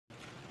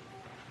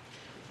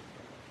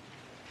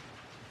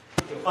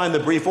Find the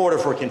brief order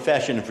for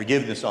confession and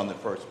forgiveness on the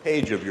first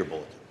page of your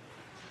bulletin.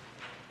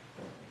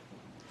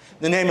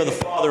 In the name of the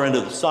Father, and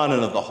of the Son,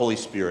 and of the Holy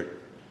Spirit.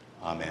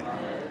 Amen.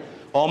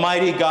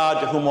 Almighty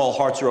God, to whom all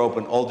hearts are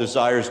open, all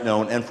desires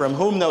known, and from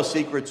whom no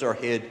secrets are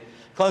hid,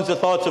 cleanse the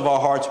thoughts of our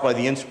hearts by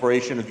the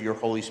inspiration of your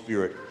Holy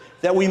Spirit,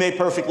 that we may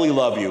perfectly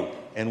love you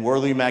and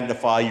worthily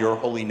magnify your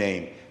holy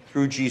name,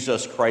 through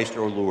Jesus Christ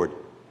our Lord.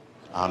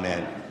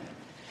 Amen.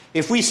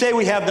 If we say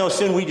we have no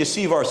sin, we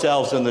deceive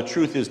ourselves, and the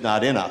truth is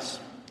not in us.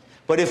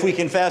 But if we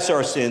confess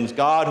our sins,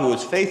 God, who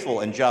is faithful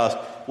and just,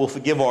 will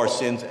forgive our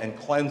sins and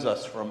cleanse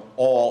us from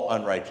all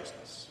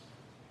unrighteousness.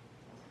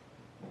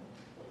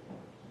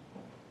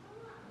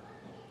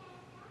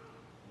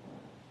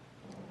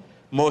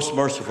 Most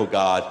merciful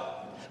God,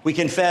 we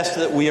confess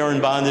that we are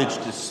in bondage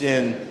to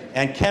sin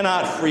and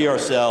cannot free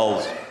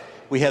ourselves.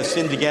 We have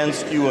sinned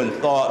against you in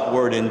thought,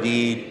 word, and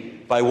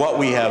deed, by what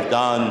we have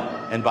done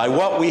and by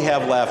what we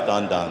have left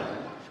undone.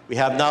 We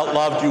have not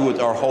loved you with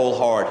our whole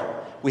heart.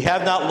 We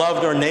have not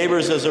loved our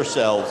neighbors as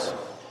ourselves.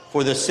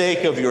 For the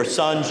sake of your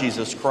Son,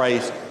 Jesus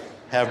Christ,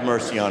 have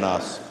mercy on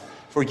us.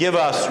 Forgive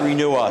us,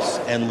 renew us,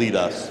 and lead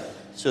us,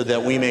 so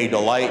that we may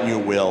delight in your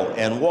will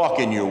and walk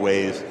in your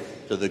ways,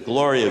 to the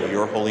glory of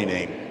your holy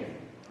name.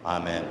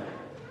 Amen.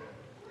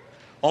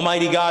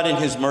 Almighty God, in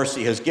his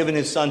mercy, has given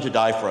his Son to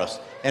die for us,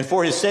 and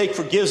for his sake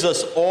forgives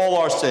us all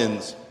our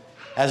sins.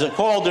 As a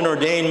called and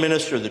ordained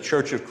minister of the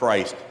Church of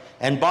Christ,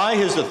 and by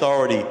his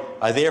authority,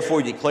 I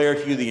therefore declare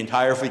to you the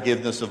entire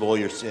forgiveness of all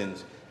your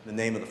sins, in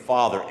the name of the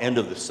Father, and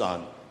of the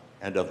Son,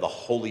 and of the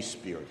Holy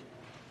Spirit.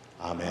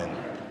 Amen.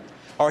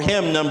 Our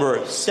hymn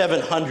number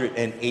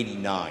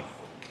 789.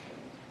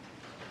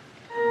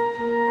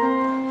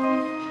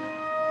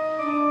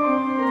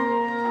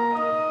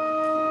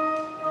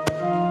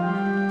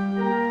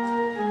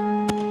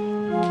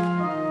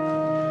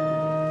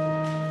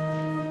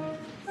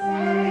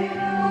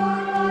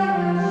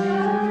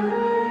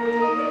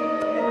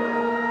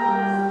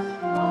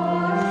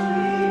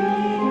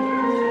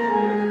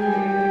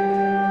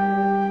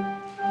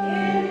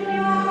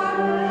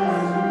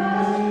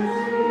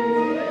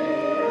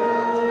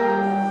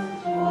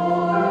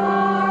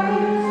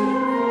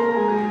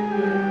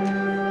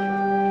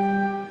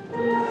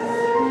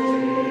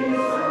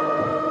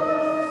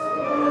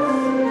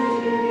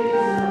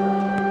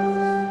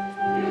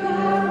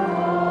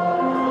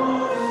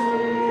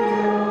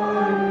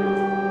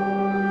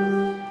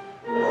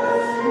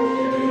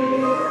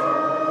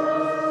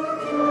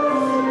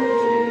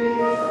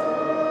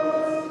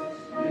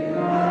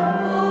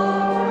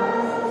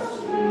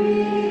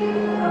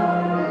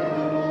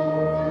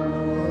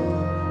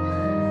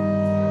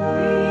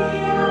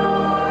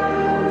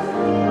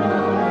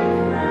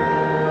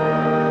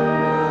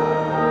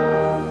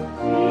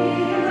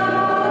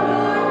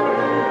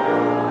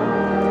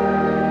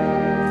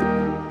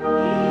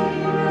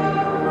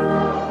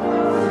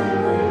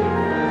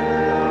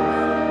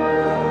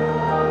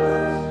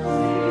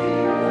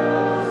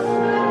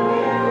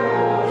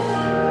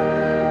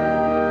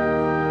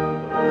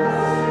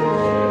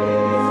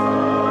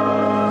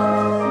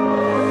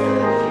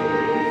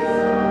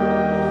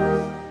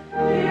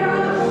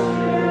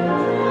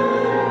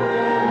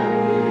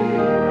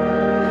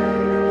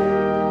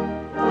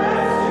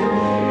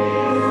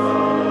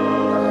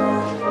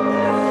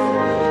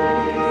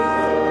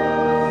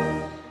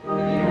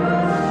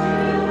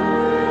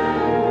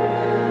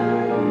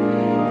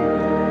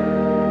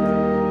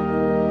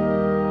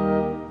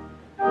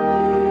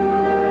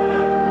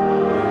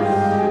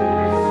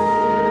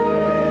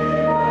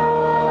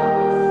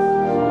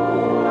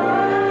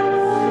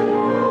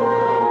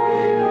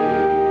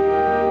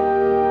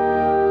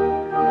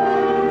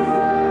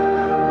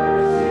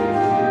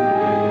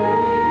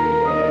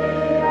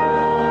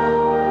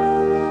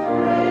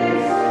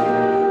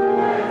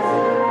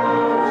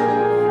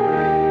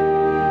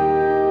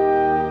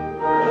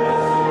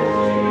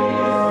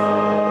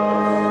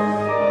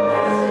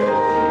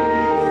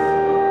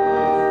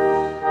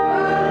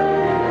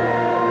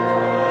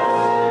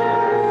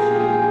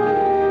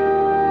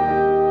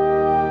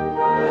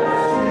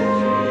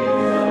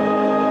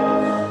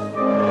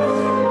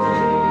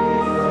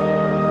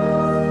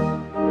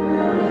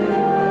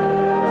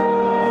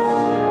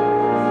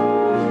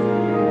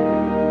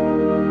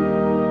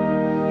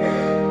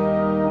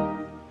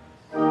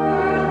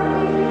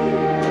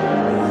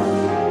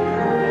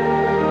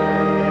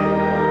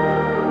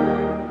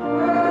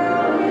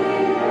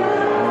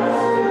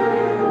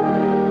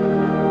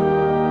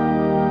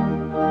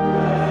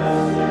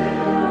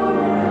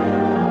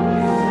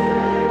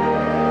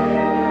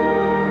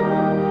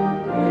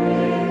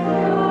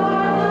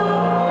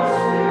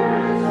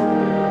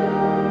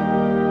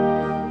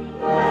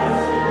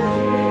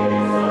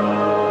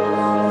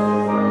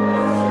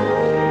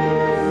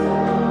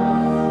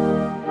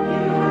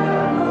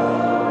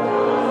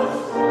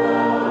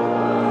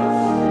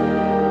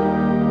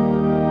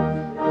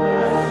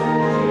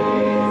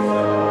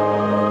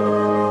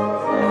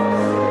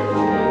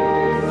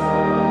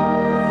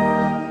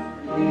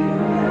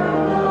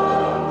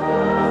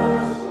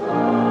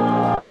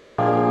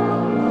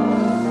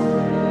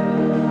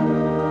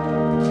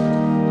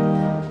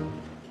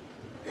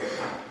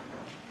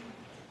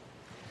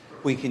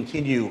 We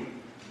continue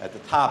at the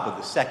top of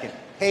the second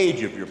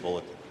page of your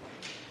bulletin.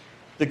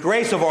 The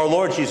grace of our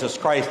Lord Jesus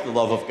Christ, the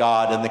love of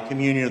God, and the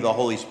communion of the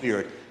Holy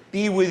Spirit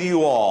be with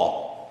you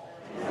all.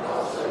 And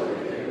also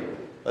with you.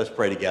 Let's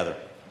pray together.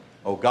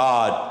 O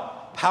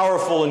God,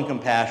 powerful and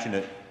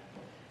compassionate,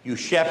 you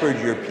shepherd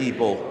your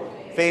people,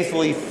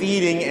 faithfully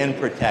feeding and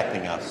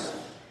protecting us.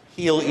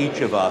 Heal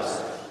each of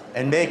us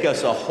and make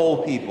us a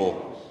whole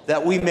people,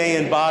 that we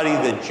may embody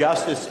the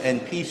justice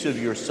and peace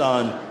of your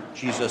Son,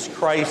 Jesus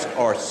Christ,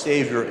 our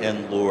Savior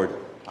and Lord.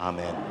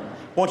 Amen.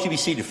 Won't you be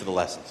seated for the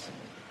lessons?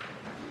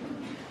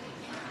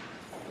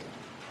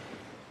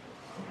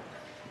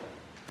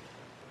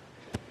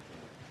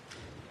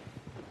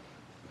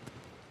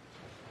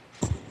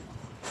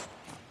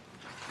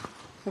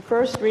 The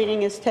first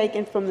reading is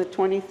taken from the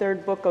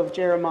 23rd book of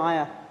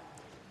Jeremiah.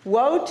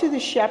 Woe to the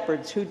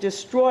shepherds who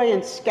destroy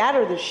and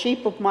scatter the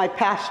sheep of my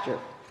pasture,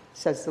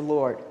 says the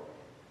Lord.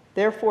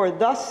 Therefore,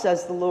 thus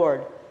says the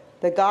Lord,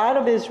 the God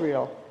of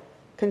Israel,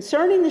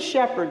 concerning the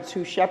shepherds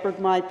who shepherd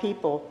my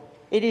people,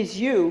 it is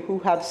you who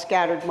have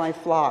scattered my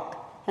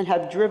flock and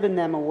have driven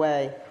them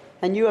away,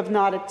 and you have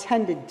not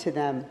attended to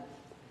them.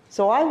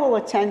 So I will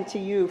attend to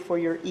you for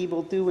your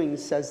evil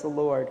doings, says the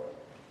Lord.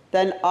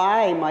 Then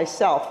I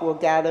myself will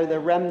gather the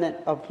remnant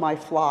of my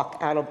flock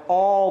out of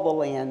all the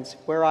lands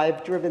where I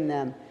have driven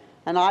them,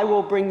 and I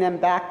will bring them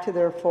back to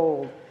their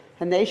fold,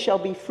 and they shall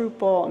be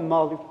fruitful and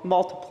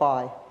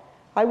multiply.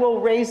 I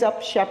will raise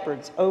up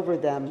shepherds over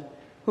them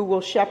who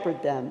will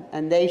shepherd them,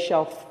 and they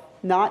shall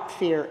not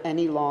fear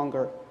any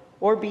longer,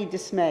 or be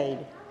dismayed,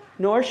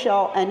 nor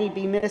shall any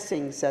be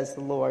missing, says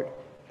the Lord.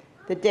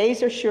 The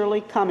days are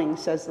surely coming,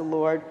 says the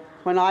Lord,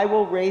 when I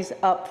will raise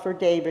up for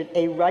David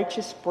a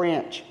righteous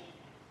branch,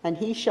 and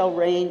he shall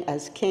reign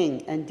as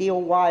king and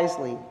deal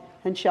wisely,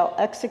 and shall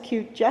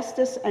execute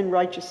justice and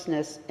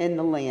righteousness in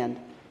the land.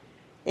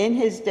 In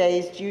his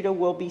days Judah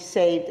will be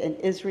saved, and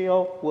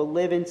Israel will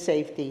live in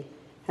safety.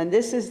 And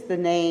this is the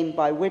name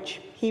by which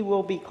he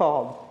will be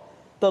called.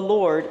 The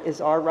Lord is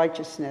our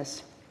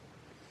righteousness.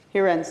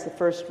 Here ends the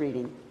first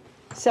reading.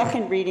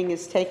 Second reading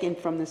is taken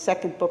from the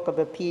second book of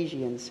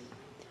Ephesians.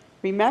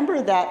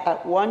 Remember that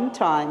at one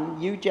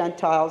time you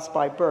Gentiles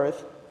by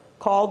birth,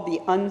 called the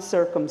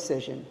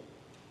uncircumcision,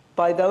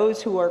 by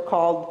those who are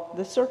called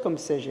the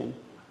circumcision,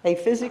 a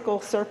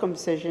physical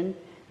circumcision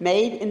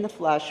made in the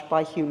flesh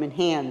by human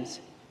hands.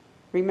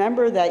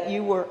 Remember that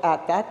you were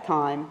at that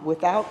time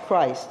without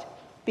Christ,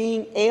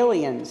 being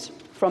aliens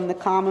from the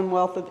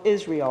commonwealth of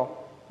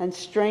Israel and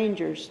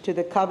strangers to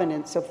the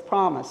covenants of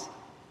promise,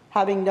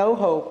 having no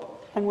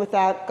hope and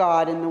without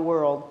God in the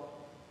world.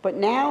 But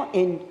now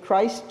in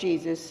Christ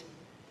Jesus,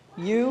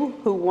 you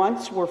who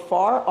once were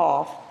far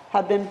off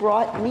have been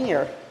brought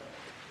near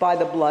by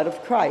the blood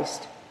of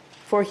Christ.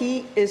 For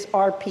he is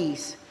our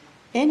peace.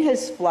 In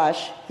his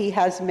flesh he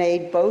has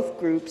made both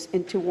groups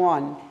into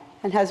one,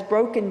 and has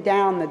broken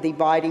down the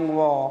dividing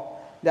wall,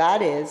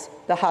 that is,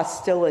 the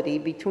hostility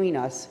between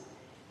us.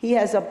 He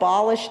has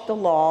abolished the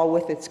law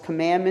with its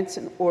commandments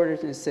and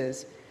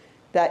ordinances,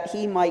 that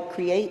he might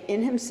create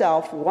in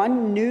himself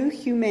one new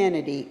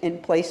humanity in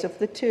place of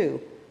the two,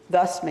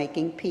 thus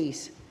making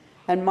peace,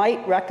 and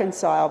might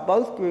reconcile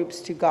both groups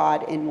to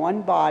God in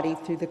one body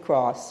through the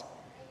cross,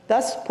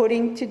 thus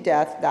putting to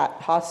death that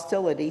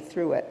hostility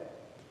through it.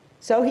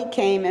 So he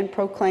came and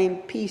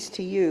proclaimed peace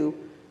to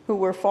you who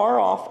were far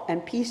off,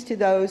 and peace to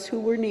those who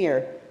were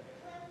near.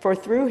 For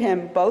through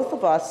him both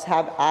of us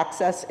have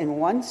access in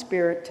one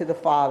Spirit to the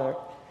Father.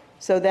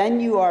 So then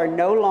you are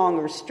no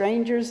longer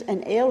strangers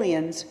and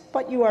aliens,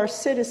 but you are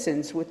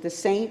citizens with the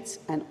saints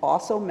and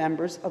also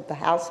members of the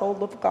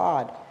household of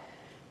God,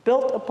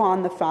 built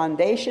upon the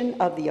foundation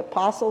of the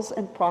apostles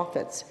and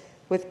prophets,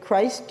 with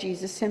Christ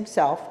Jesus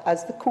himself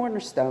as the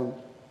cornerstone.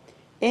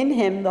 In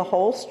him the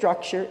whole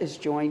structure is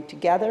joined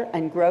together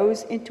and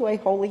grows into a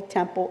holy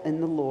temple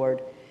in the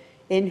Lord,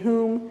 in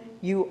whom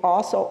you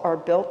also are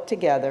built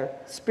together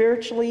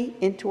spiritually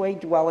into a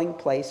dwelling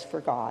place for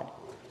God.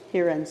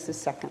 Here ends the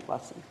second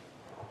lesson.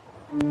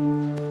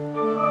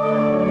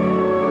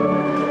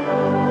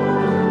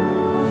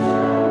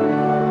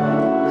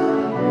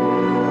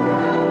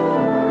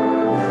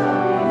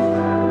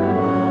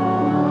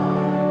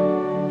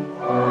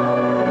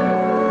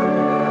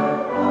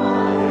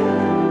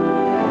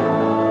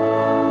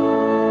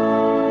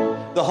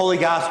 The Holy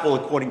Gospel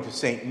according to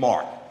St.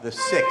 Mark, the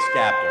 6th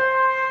chapter.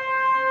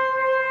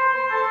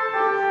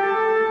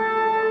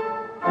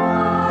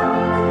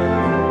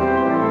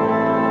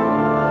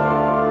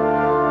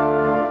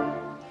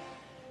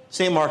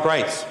 St. Mark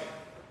writes,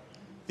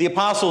 the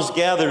apostles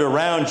gathered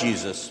around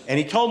Jesus, and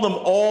he told them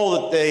all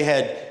that they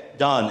had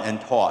done and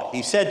taught.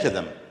 He said to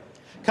them,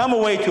 come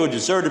away to a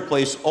deserted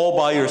place all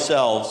by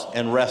yourselves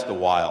and rest a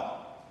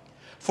while.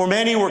 For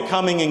many were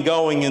coming and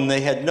going, and they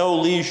had no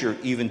leisure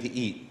even to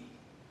eat.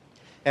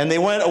 And they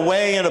went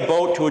away in a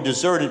boat to a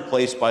deserted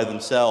place by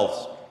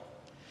themselves.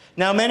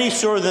 Now many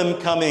saw them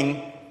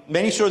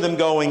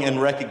going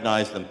and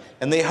recognized them,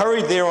 and they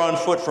hurried there on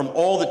foot from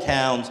all the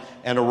towns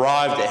and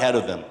arrived ahead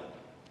of them.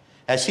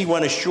 As he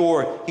went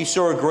ashore, he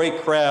saw a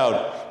great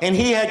crowd, and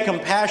he had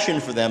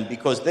compassion for them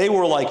because they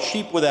were like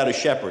sheep without a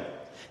shepherd.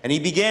 And he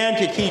began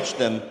to teach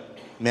them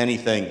many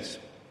things.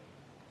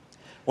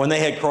 When they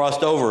had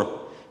crossed over,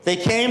 they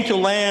came to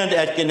land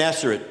at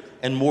Gennesaret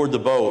and moored the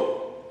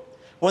boat.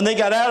 When they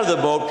got out of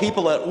the boat,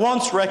 people at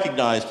once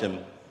recognized him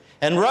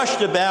and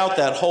rushed about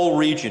that whole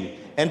region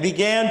and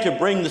began to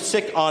bring the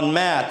sick on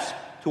mats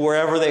to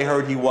wherever they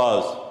heard he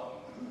was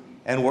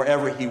and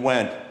wherever he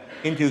went.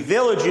 Into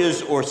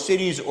villages or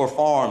cities or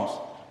farms,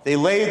 they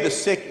laid the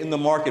sick in the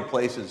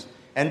marketplaces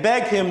and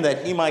begged him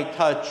that he might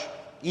touch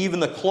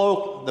even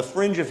the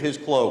fringe of his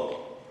cloak,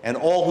 and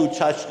all who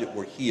touched it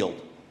were healed.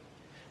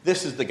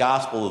 This is the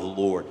gospel of the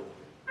Lord.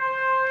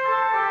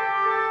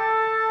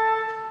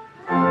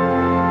 I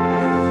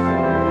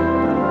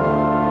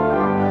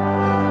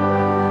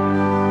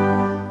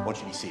want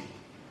you to be seated.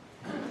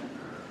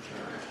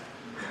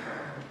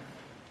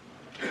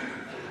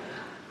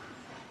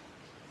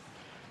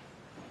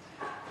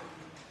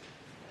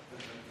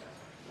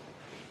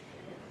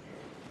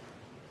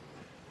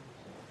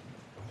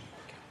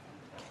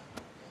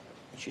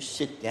 You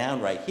sit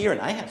down right here, and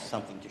I have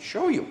something to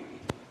show you.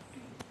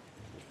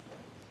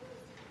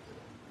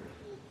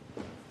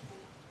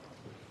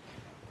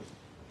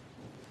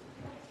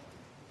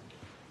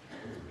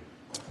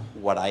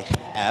 What I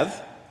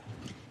have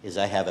is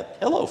I have a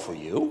pillow for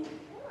you,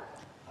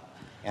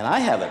 and I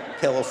have a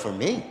pillow for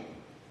me.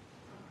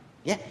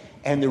 Yeah,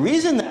 and the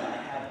reason that I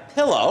have a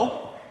pillow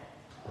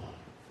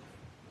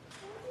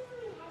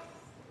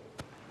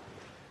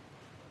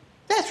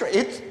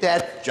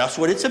that's just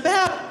what it's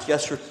about,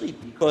 just for sleep.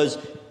 Because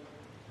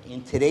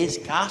in today's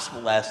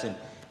gospel lesson,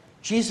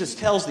 Jesus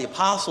tells the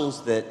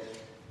apostles that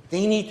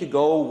they need to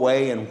go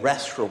away and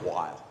rest for a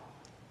while.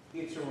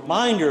 It's a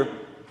reminder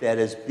that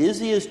as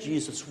busy as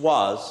Jesus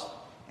was,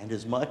 and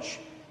as much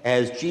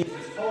as Jesus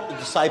told the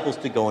disciples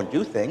to go and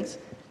do things,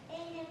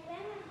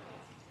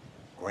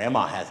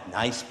 Grandma has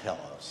nice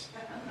pillows.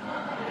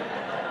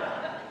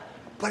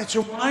 But it's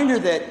a reminder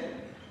that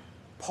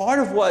part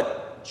of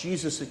what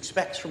Jesus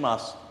expects from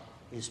us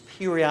is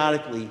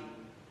periodically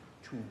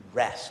to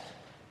rest.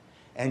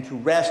 And to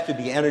rest, to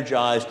be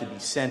energized, to be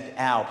sent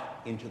out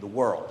into the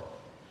world.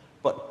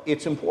 But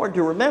it's important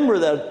to remember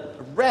that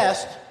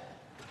rest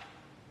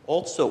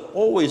also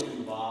always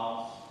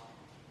involves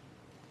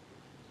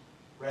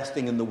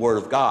resting in the Word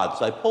of God.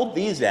 So I pulled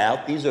these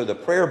out. These are the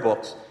prayer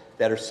books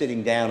that are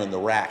sitting down in the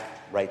rack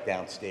right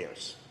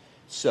downstairs.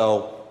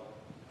 So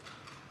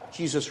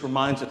Jesus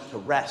reminds us to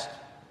rest,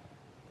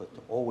 but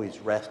to always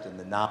rest in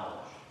the knowledge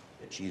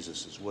that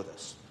Jesus is with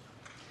us.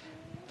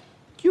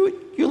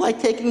 You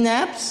like taking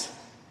naps?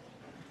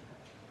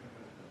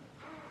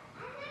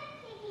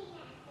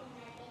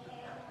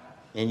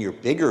 In your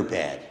bigger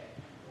bed?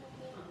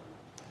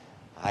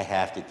 I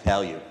have to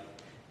tell you,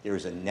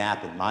 there's a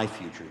nap in my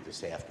future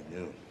this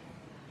afternoon.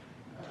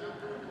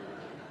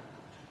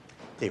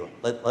 Tell you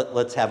what,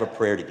 let's have a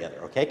prayer together,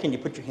 okay? Can you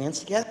put your hands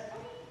together?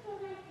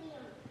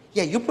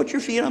 Yeah, you put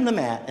your feet on the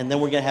mat, and then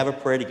we're going to have a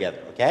prayer together,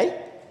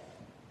 okay?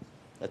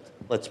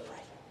 Let's pray.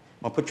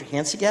 Want to put your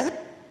hands together?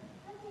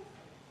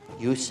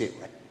 You sit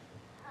right.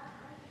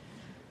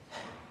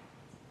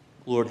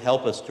 Lord,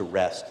 help us to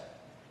rest,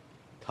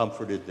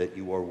 comforted that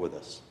you are with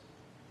us.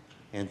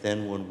 And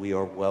then when we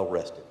are well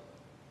rested,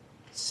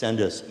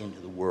 send us into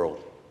the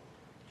world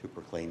to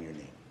proclaim your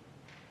name.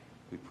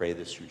 We pray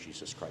this through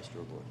Jesus Christ,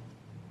 our Lord.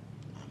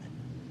 Amen.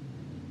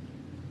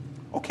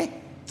 Okay,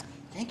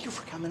 thank you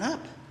for coming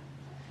up.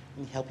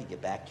 Let me help you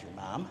get back to your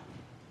mom.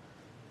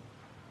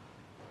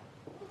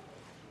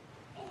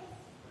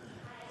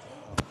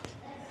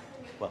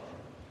 Well,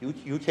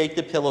 you take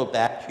the pillow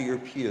back to your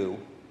pew.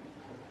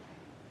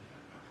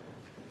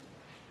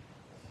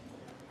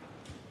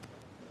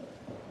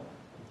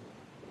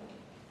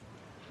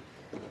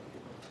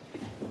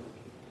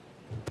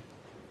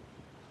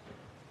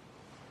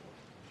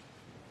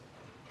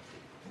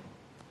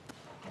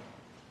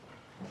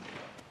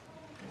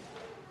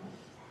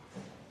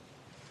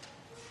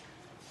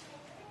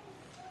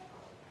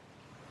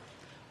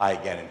 I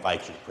again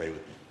invite you to pray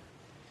with me.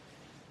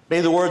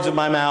 May the words of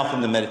my mouth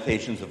and the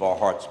meditations of our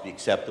hearts be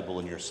acceptable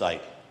in your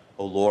sight,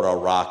 O Lord, our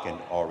rock and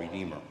our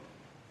Redeemer.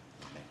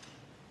 Amen.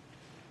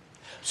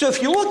 So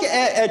if you look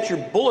at your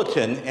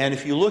bulletin, and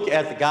if you look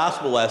at the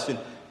gospel lesson,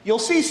 you'll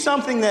see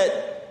something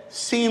that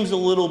seems a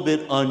little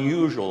bit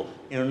unusual.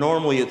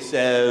 Normally it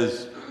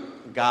says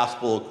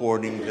gospel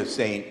according to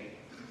St.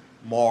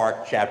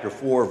 Mark chapter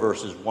 4,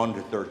 verses 1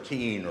 to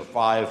 13, or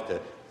 5 to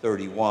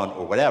 31,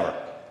 or whatever.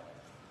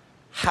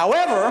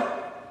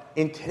 However,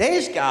 in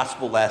today's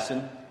gospel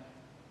lesson,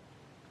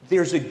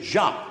 there's a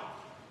jump.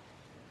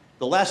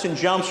 The lesson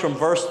jumps from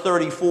verse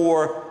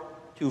 34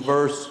 to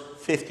verse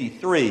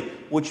 53,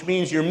 which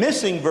means you're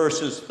missing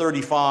verses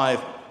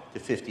 35 to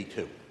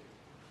 52. You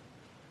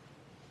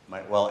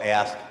might well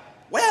ask,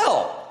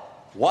 well,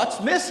 what's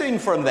missing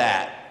from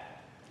that?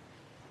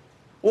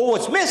 Well,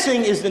 what's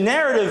missing is the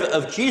narrative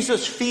of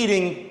Jesus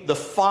feeding the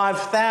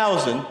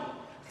 5,000,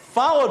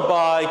 followed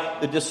by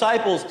the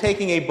disciples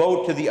taking a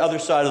boat to the other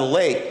side of the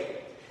lake.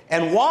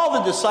 And while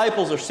the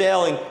disciples are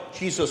sailing,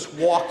 Jesus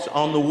walks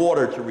on the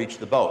water to reach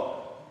the boat.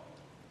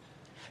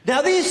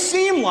 Now, these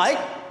seem like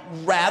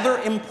rather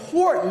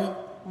important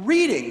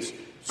readings.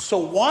 So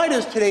why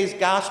does today's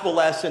gospel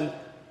lesson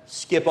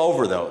skip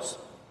over those?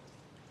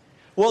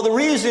 Well, the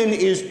reason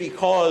is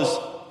because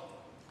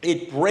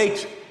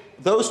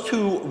those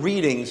two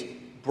readings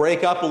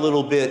break up a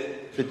little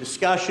bit the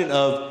discussion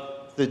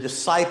of the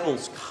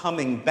disciples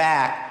coming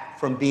back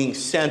from being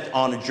sent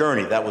on a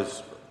journey. That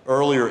was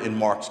earlier in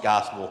Mark's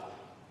gospel.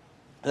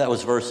 That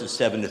was verses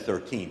 7 to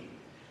 13.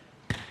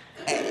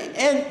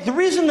 And the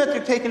reason that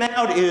they're taken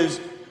out is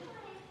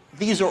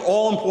these are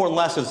all important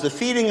lessons. The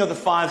feeding of the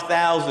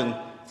 5,000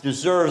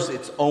 deserves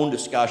its own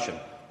discussion.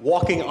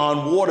 Walking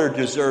on water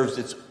deserves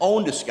its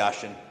own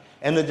discussion.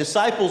 And the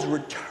disciples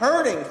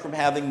returning from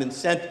having been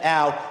sent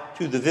out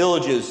to the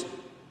villages,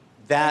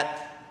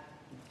 that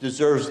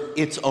deserves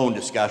its own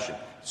discussion.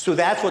 So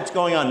that's what's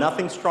going on.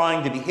 Nothing's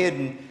trying to be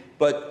hidden,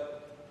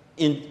 but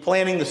in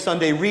planning the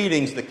Sunday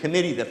readings, the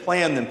committee that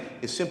planned them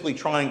is simply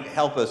trying to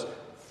help us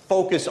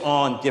focus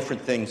on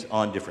different things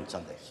on different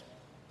Sundays.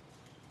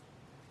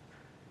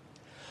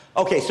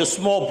 Okay, so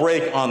small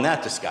break on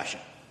that discussion.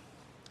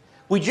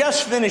 We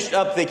just finished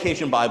up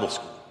Vacation Bible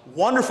School.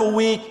 Wonderful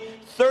week,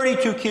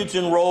 32 kids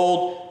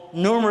enrolled,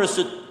 numerous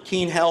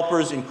teen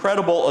helpers,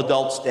 incredible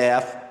adult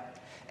staff.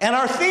 And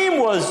our theme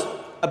was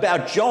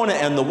about Jonah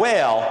and the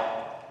whale,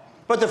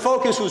 but the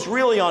focus was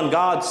really on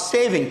God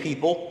saving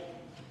people,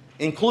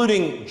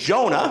 including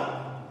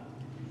Jonah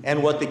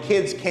and what the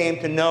kids came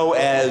to know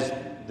as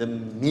the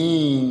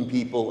mean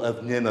people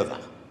of Nineveh.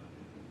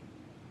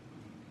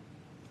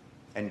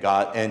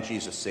 And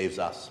Jesus saves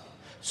us.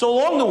 So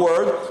along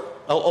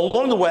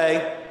the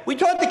way, we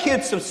taught the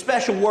kids some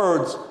special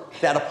words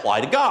that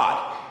apply to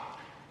God.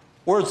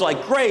 Words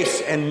like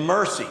grace and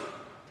mercy,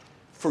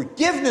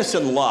 forgiveness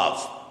and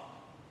love.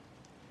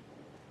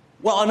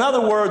 Well,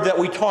 another word that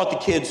we taught the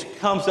kids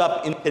comes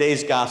up in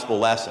today's gospel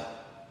lesson: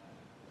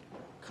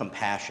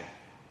 compassion.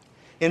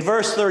 In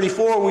verse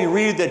 34, we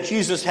read that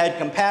Jesus had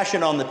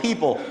compassion on the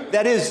people,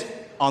 that is,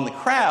 on the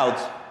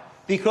crowds,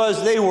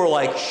 because they were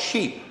like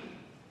sheep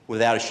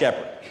without a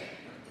shepherd.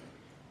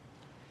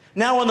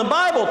 Now, when the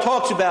Bible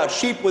talks about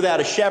sheep without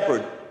a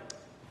shepherd,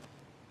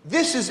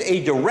 this is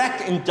a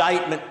direct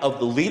indictment of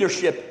the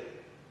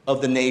leadership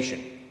of the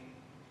nation.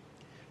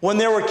 When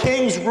there were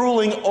kings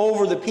ruling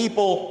over the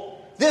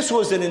people, this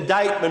was an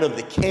indictment of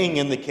the king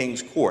and the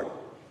king's court.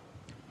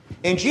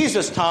 In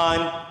Jesus'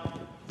 time,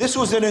 this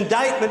was an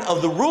indictment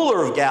of the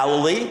ruler of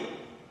Galilee,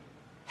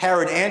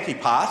 Herod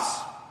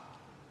Antipas,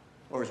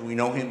 or as we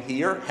know him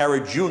here,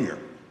 Herod Jr.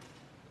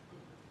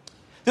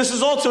 This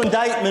is also an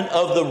indictment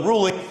of the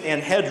ruling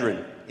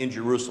Sanhedrin in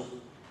Jerusalem.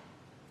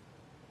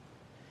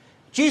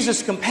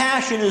 Jesus'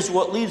 compassion is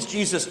what leads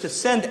Jesus to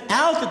send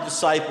out the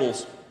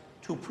disciples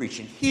to preach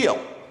and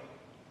heal.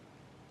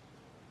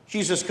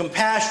 Jesus'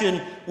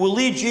 compassion will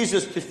lead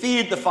Jesus to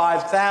feed the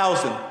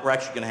 5,000. We're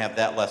actually going to have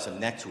that lesson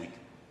next week.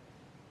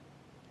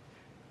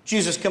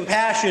 Jesus'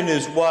 compassion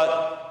is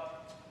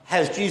what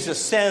has Jesus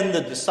send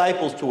the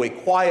disciples to a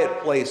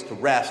quiet place to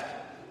rest,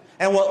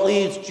 and what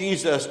leads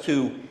Jesus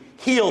to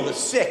heal the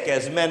sick,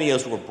 as many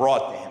as were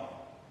brought to him.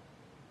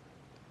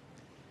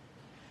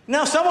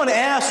 Now, someone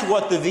asked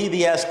what the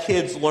VBS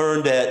kids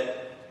learned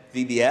at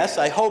VBS.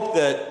 I hope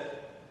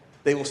that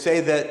they will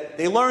say that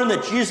they learned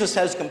that Jesus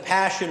has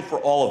compassion for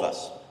all of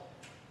us.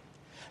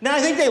 Now,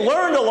 I think they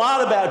learned a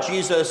lot about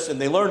Jesus, and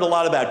they learned a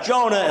lot about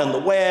Jonah and the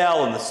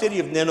whale and the city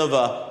of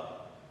Nineveh.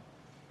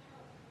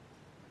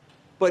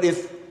 But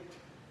if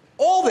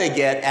all they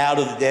get out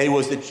of the day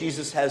was that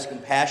Jesus has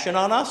compassion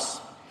on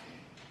us,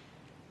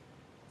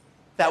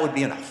 that would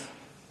be enough.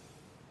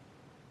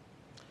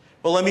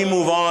 Well, let me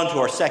move on to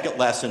our second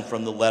lesson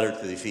from the letter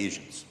to the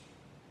Ephesians.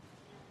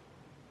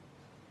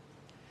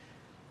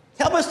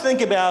 To help us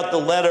think about the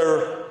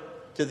letter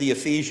to the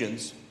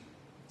Ephesians,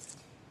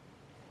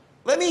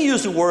 let me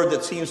use a word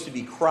that seems to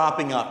be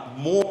cropping up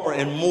more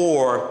and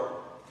more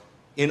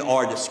in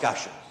our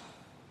discussion.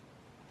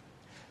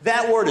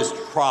 That word is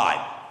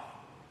tribe.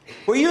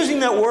 We're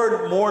using that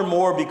word more and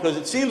more because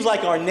it seems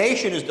like our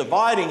nation is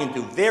dividing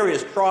into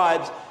various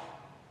tribes,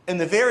 and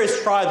the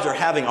various tribes are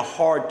having a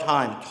hard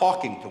time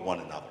talking to one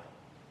another.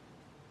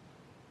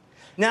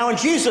 Now, in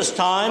Jesus'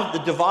 time,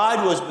 the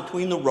divide was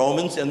between the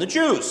Romans and the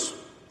Jews.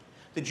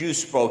 The Jews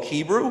spoke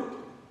Hebrew.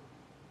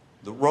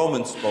 The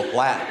Romans spoke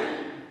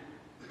Latin.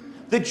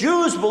 The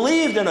Jews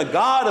believed in a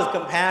God of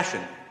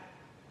compassion.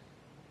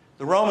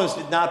 The Romans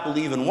did not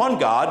believe in one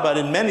God, but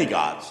in many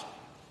gods.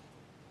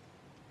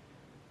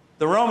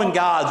 The Roman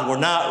gods were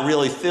not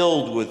really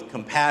filled with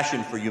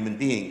compassion for human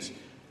beings.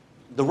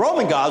 The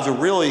Roman gods were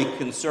really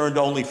concerned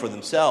only for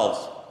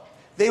themselves.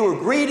 They were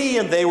greedy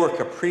and they were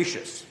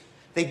capricious.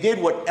 They did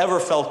whatever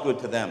felt good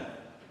to them.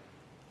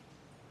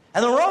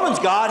 And the Romans'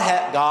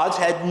 gods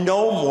had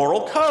no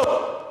moral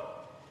code.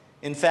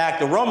 In fact,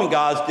 the Roman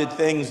gods did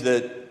things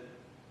that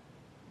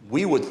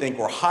we would think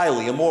were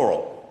highly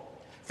immoral,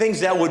 things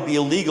that would be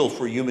illegal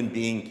for a human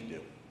being to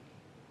do.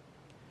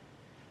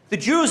 The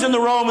Jews and the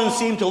Romans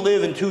seemed to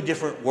live in two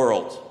different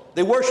worlds.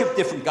 They worshiped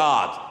different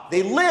gods.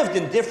 They lived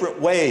in different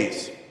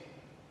ways.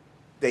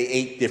 They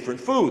ate different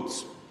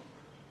foods.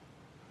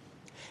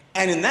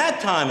 And in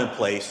that time and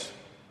place,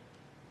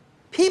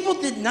 people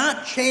did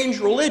not change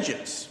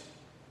religions.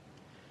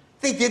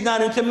 They did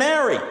not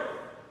intermarry.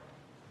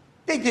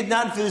 They did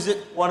not visit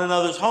one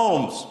another's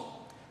homes.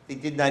 They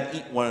did not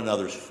eat one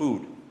another's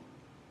food.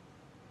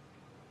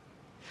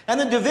 And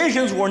the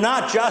divisions were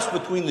not just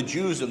between the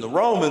Jews and the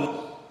Romans.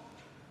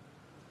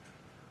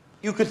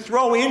 You could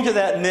throw into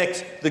that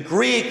mix the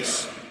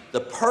Greeks,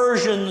 the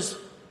Persians,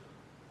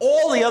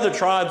 all the other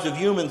tribes of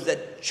humans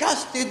that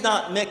just did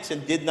not mix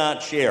and did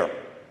not share.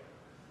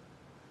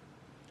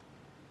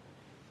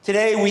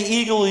 Today, we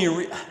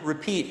eagerly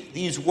repeat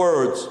these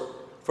words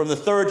from the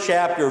 3rd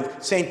chapter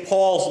of St.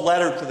 Paul's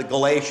letter to the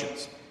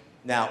Galatians.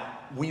 Now,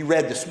 we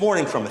read this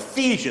morning from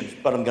Ephesians,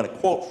 but I'm going to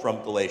quote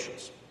from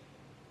Galatians.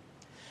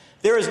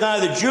 There is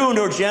neither Jew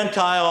nor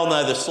Gentile,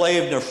 neither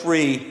slave nor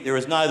free. There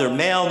is neither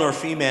male nor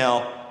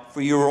female,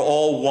 for you are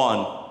all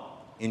one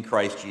in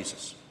Christ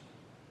Jesus.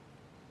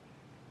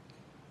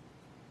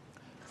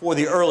 For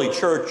the early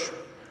church,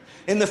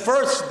 in the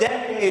first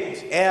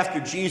decades after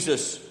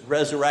Jesus'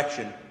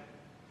 resurrection,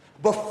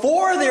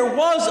 before there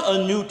was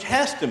a New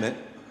Testament,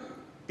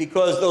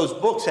 because those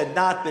books had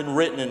not been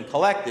written and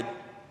collected,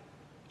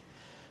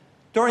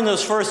 during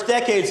those first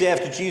decades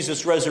after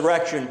Jesus'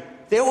 resurrection,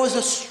 there was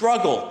a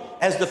struggle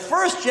as the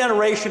first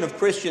generation of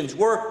Christians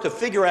worked to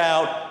figure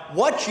out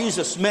what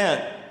Jesus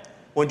meant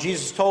when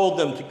Jesus told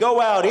them to go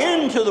out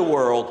into the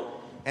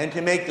world and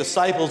to make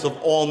disciples of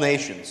all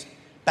nations,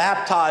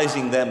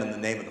 baptizing them in the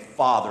name of the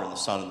Father and the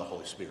Son and the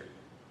Holy Spirit.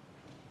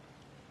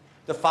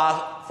 The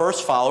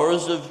first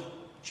followers of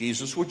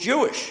Jesus were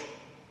Jewish.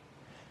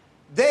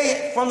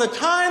 From the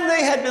time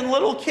they had been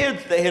little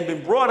kids, they had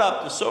been brought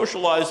up to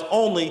socialize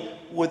only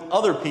with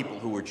other people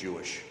who were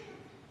Jewish.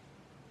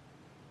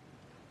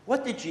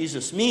 What did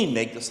Jesus mean,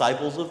 make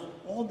disciples of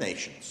all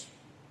nations?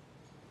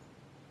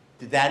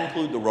 Did that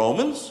include the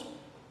Romans?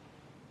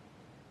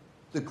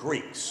 The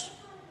Greeks?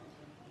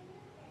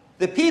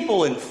 The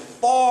people in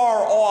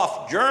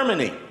far-off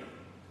Germany?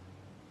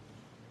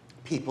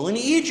 People in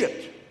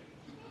Egypt?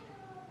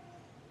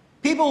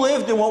 People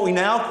lived in what we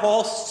now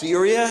call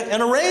Syria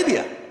and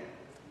Arabia.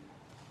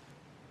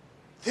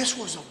 This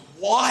was a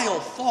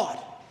wild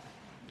thought,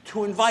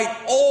 to invite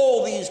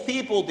all these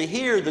people to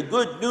hear the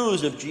good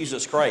news of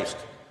Jesus Christ.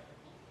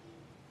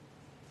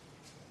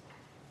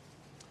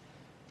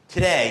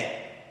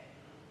 Today,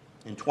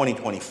 in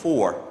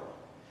 2024,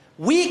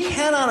 we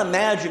cannot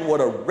imagine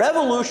what a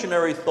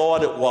revolutionary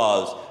thought it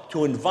was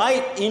to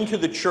invite into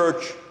the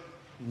church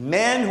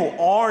men who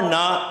are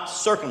not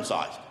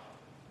circumcised.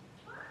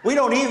 We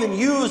don't even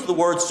use the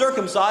word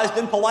circumcised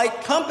in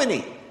polite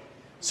company.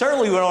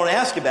 Certainly we don't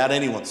ask about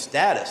anyone's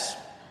status.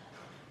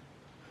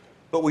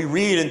 But we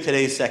read in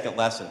today's second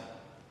lesson,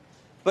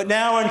 "But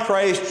now in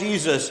Christ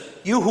Jesus,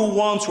 you who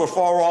once were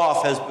far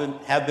off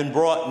have been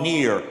brought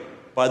near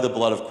by the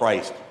blood of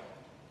Christ.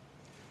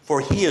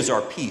 For he is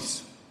our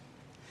peace.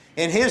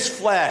 In his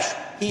flesh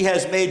he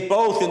has made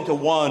both into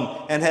one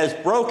and has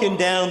broken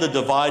down the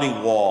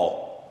dividing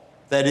wall,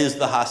 that is,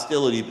 the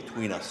hostility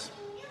between us."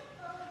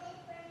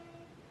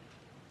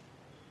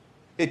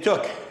 It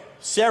took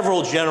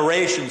several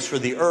generations for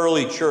the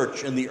early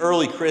church and the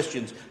early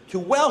Christians to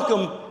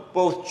welcome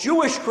both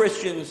Jewish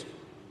Christians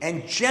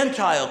and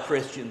Gentile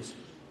Christians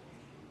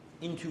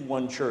into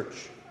one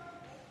church.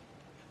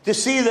 To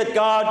see that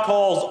God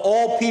calls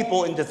all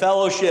people into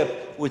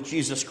fellowship with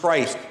Jesus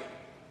Christ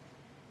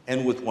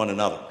and with one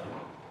another.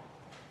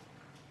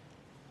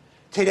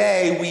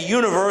 Today, we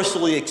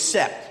universally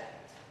accept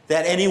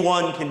that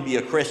anyone can be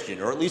a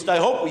Christian, or at least I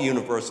hope we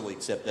universally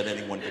accept that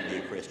anyone can be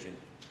a Christian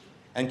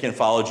and can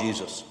follow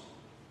Jesus.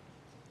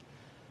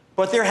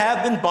 But there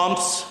have been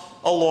bumps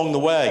along the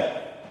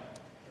way.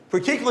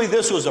 Particularly,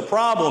 this was a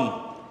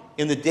problem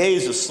in the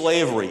days of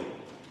slavery,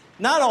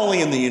 not only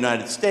in the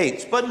United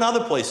States, but in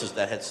other places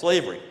that had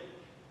slavery.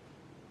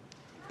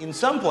 In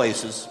some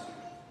places,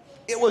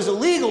 it was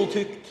illegal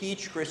to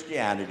teach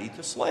Christianity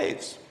to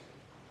slaves.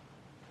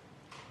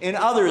 In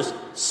others,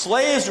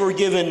 slaves were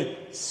given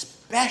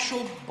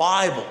special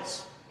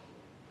Bibles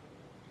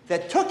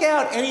that took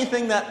out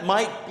anything that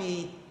might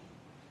be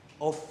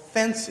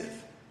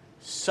offensive,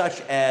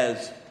 such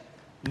as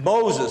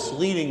Moses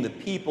leading the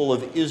people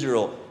of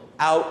Israel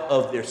out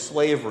of their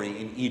slavery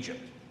in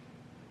Egypt.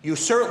 You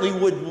certainly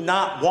would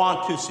not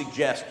want to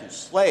suggest to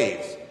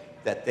slaves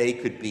that they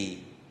could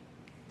be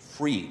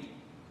freed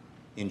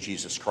in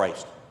Jesus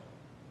Christ.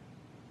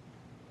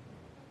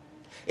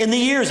 In the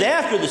years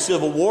after the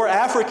Civil War,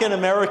 African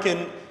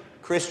American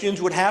Christians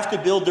would have to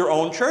build their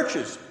own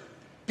churches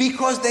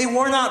because they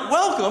were not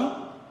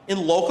welcome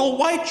in local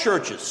white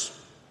churches.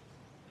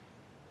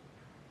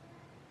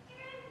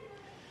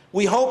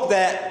 We hope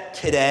that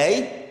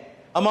today,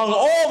 among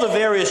all the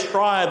various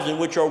tribes in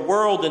which our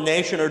world and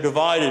nation are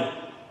divided,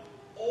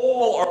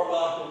 all are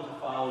welcome to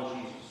follow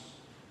Jesus.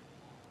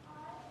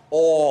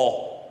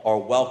 All are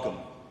welcome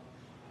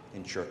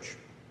in church.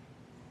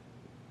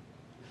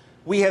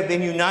 We have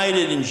been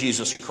united in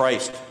Jesus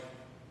Christ.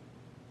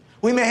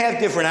 We may have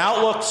different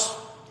outlooks,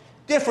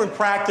 different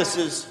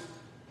practices,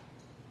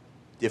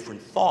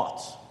 different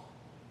thoughts.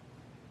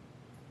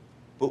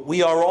 But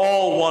we are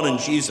all one in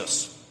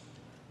Jesus,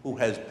 who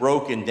has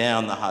broken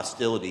down the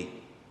hostility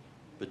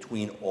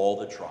between all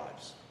the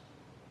tribes.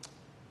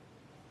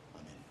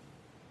 Amen.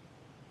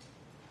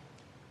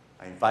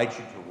 I invite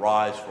you to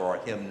rise for our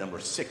hymn number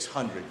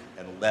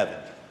 611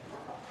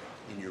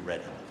 in your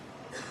red hymn.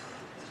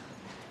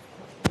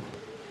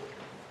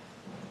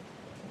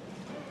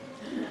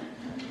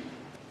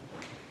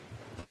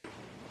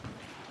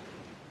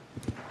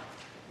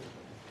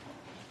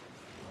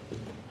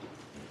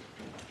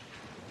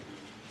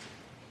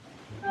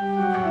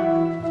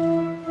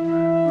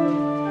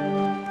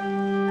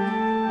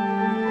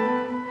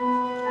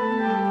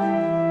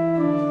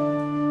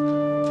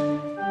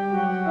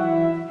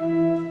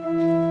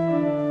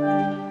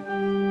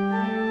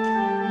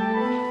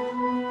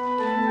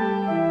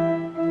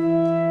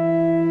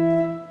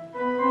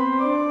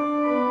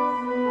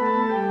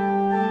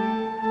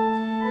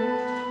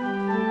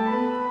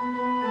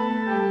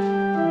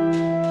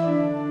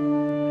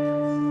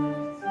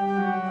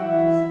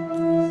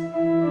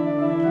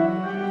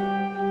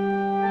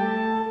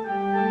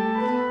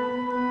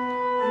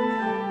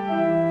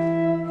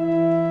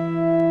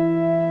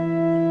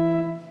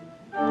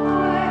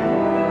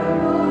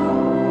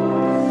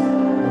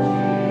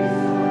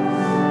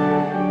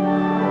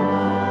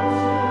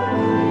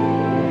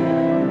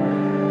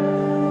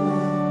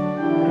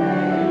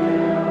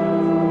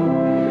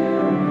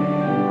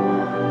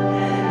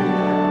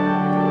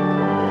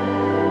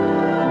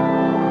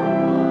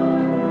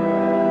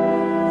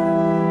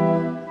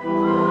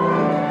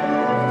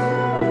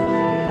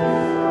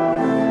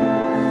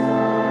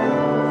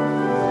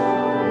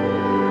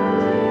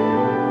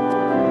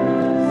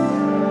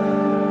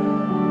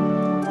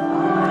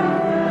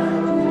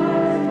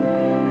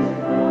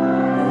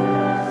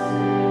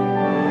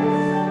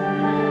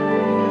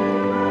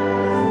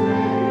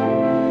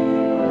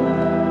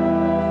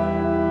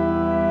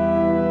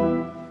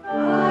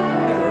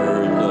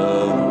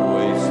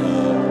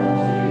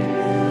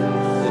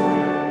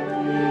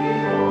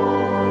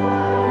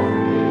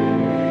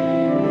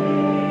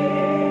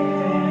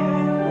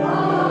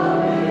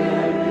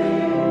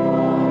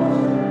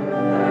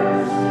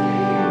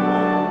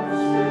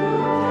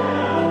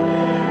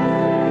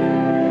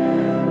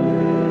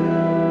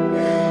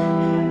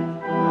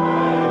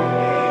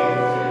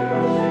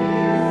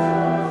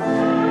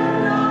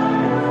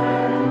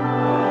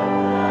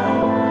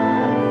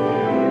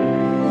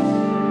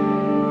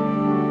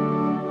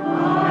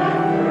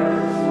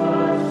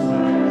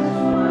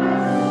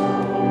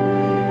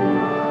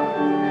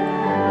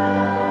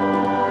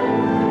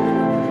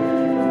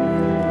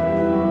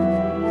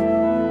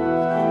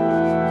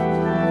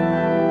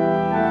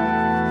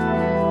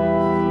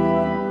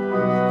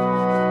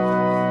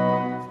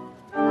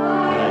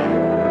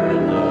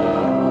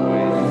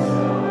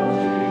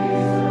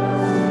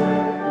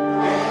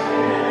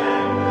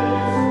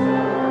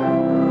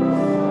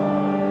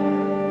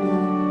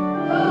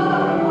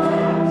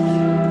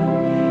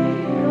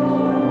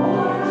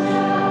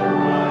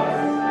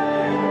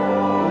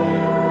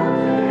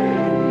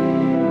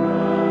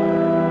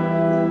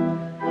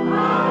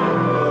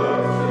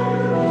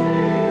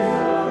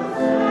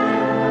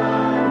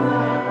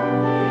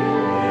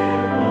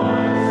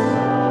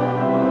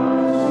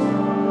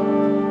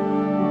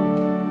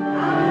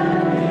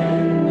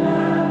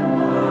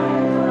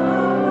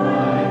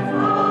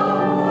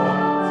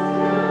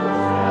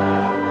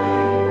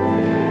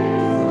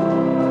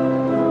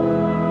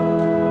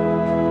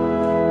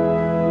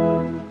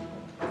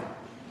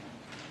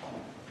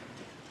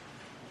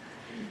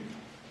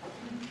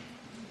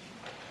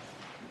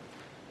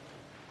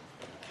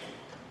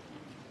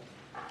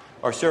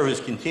 Our service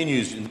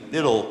continues in the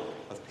middle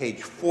of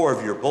page 4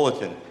 of your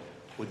bulletin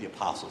with the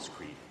Apostles'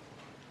 Creed.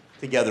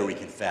 Together we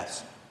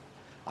confess.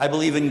 I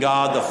believe in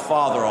God, the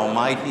Father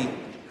Almighty,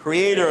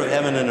 creator of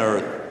heaven and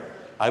earth.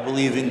 I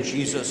believe in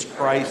Jesus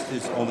Christ,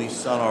 his only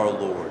Son, our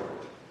Lord.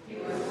 He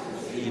was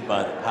conceived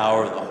by the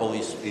power of the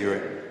Holy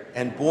Spirit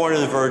and born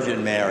of the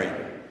Virgin Mary.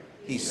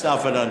 He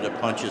suffered under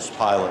Pontius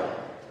Pilate,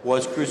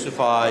 was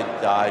crucified,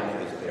 died,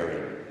 and was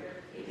buried.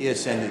 He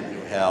ascended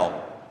into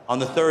hell. On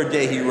the third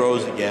day he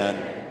rose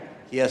again.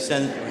 He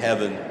ascended to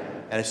heaven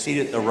and is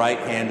seated at the right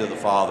hand of the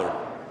Father.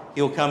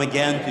 He will come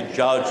again to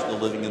judge the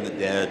living and the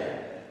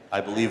dead. I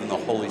believe in the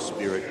Holy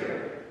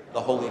Spirit, the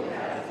Holy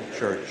Catholic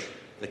Church,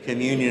 the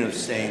communion of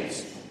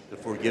saints, the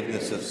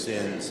forgiveness of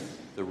sins,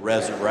 the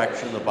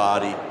resurrection of the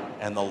body,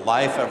 and the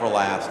life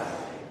everlasting.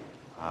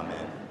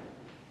 Amen.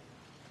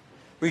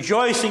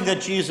 Rejoicing that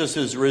Jesus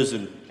is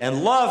risen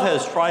and love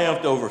has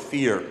triumphed over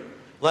fear,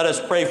 let us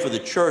pray for the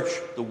church,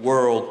 the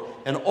world,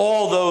 and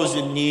all those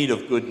in need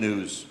of good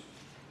news.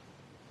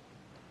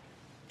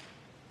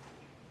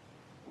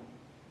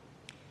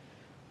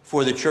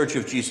 For the Church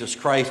of Jesus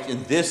Christ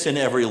in this and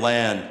every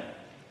land,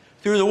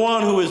 through the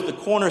one who is the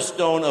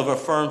cornerstone of a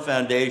firm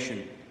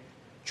foundation,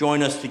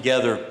 join us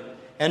together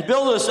and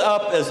build us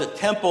up as a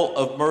temple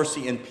of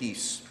mercy and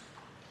peace.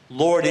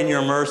 Lord, in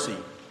your mercy,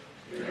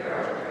 hear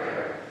our prayer.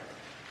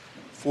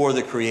 for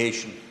the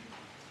creation.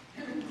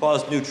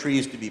 Cause new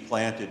trees to be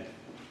planted.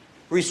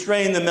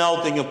 Restrain the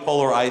melting of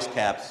polar ice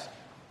caps.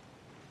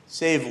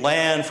 Save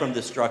land from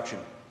destruction.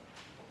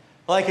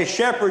 Like a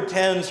shepherd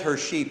tends her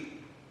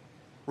sheep,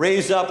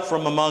 raise up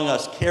from among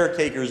us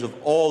caretakers of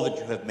all that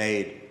you have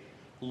made.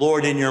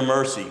 Lord, in your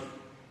mercy.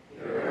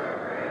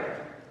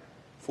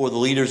 For the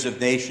leaders of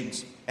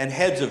nations and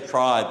heads of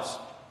tribes,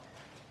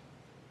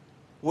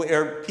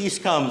 where peace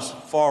comes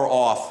far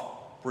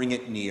off, bring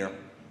it near.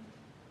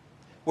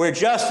 Where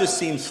justice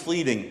seems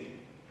fleeting,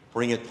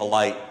 bring it to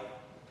light.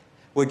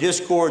 Where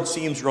discord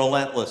seems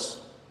relentless,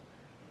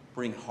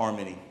 bring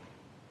harmony.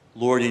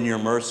 Lord, in your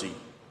mercy.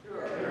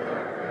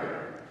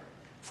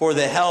 For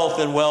the health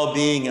and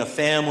well-being of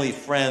family,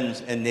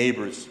 friends, and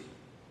neighbors,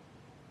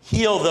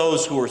 heal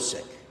those who are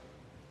sick.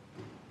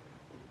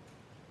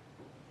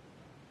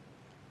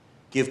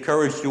 Give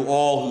courage to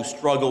all who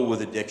struggle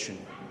with addiction.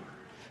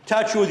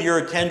 Touch with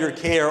your tender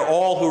care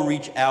all who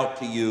reach out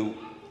to you.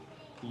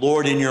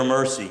 Lord, in your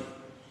mercy.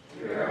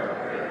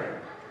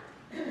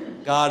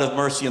 God of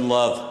mercy and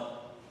love,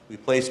 we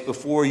place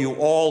before you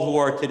all who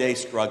are today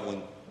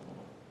struggling.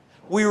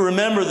 We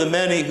remember the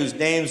many whose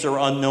names are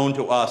unknown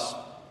to us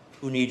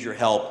who need your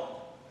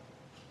help.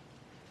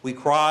 We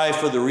cry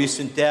for the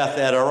recent death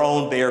at our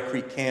own Bear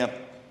Creek camp,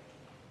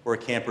 where a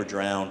camper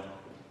drowned.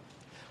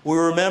 We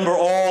remember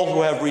all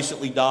who have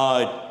recently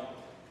died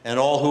and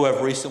all who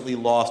have recently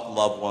lost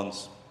loved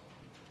ones.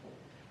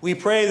 We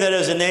pray that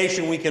as a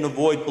nation we can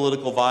avoid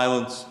political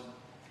violence,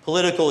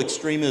 political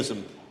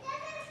extremism,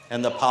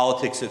 and the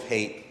politics of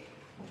hate.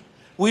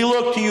 We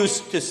look to you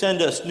to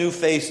send us new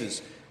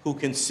faces who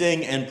can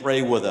sing and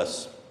pray with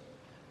us.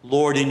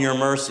 Lord, in your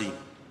mercy.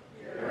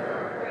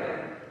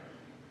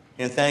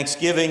 In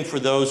thanksgiving for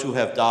those who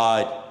have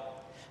died,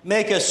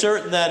 make us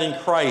certain that in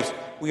Christ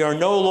we are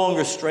no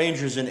longer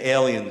strangers and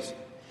aliens,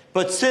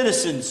 but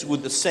citizens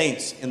with the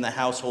saints in the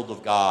household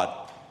of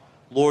God.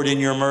 Lord, in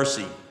your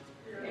mercy.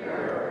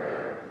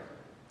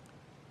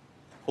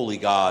 Holy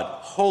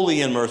God,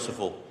 holy and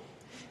merciful,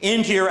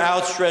 into your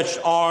outstretched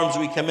arms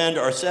we commend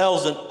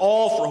ourselves and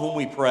all for whom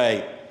we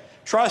pray,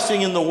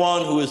 trusting in the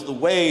one who is the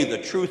way, the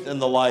truth,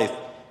 and the life,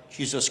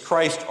 Jesus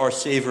Christ, our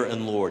Savior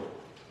and Lord.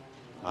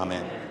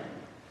 Amen.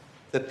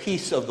 The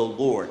peace of the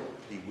Lord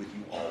be with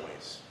you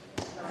always.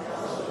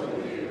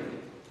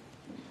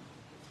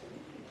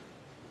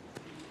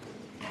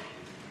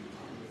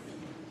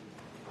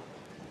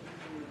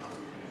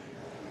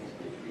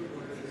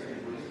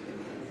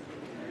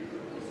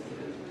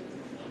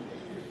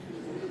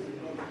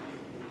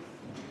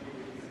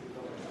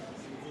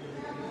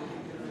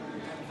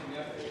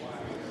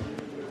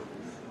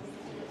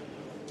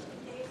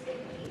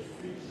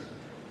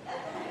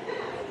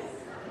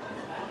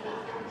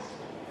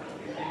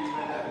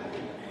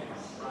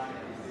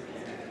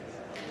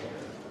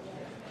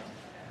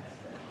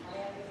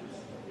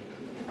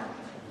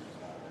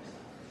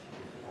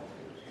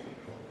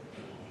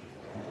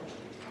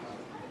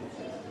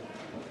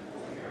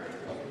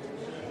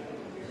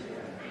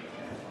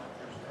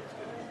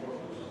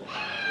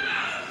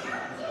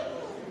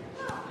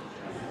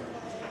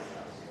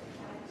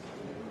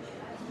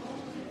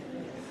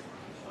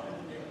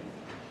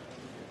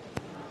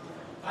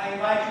 I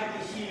invite you to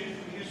be seated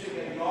for music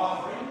and the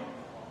offering.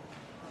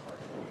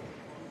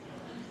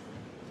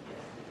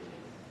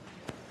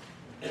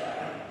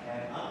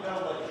 And I'm going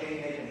to let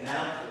Jay make an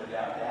announcement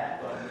about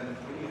that, but I'm going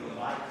to give you the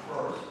mic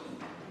first.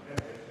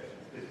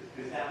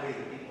 Because that way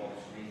the people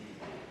will speak.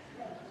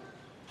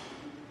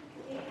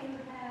 If you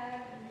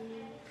have the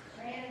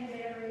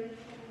cranberry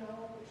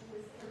hymnal, which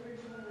was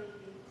originally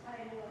the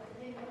title of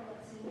the hymnal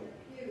that's in your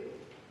pew,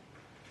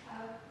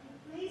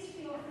 please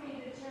feel free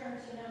to turn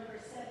to number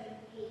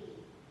 780.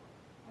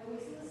 I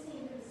was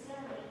listening to the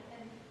sermon,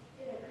 and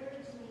it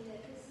occurred to me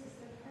that this is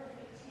the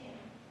perfect hymn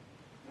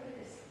for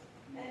this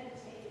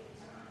meditative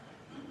time.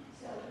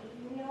 So if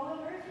you know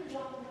it or if you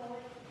don't know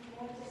it, if you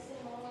want to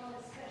sing along,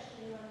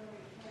 especially on the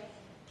refrain,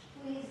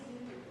 please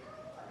do.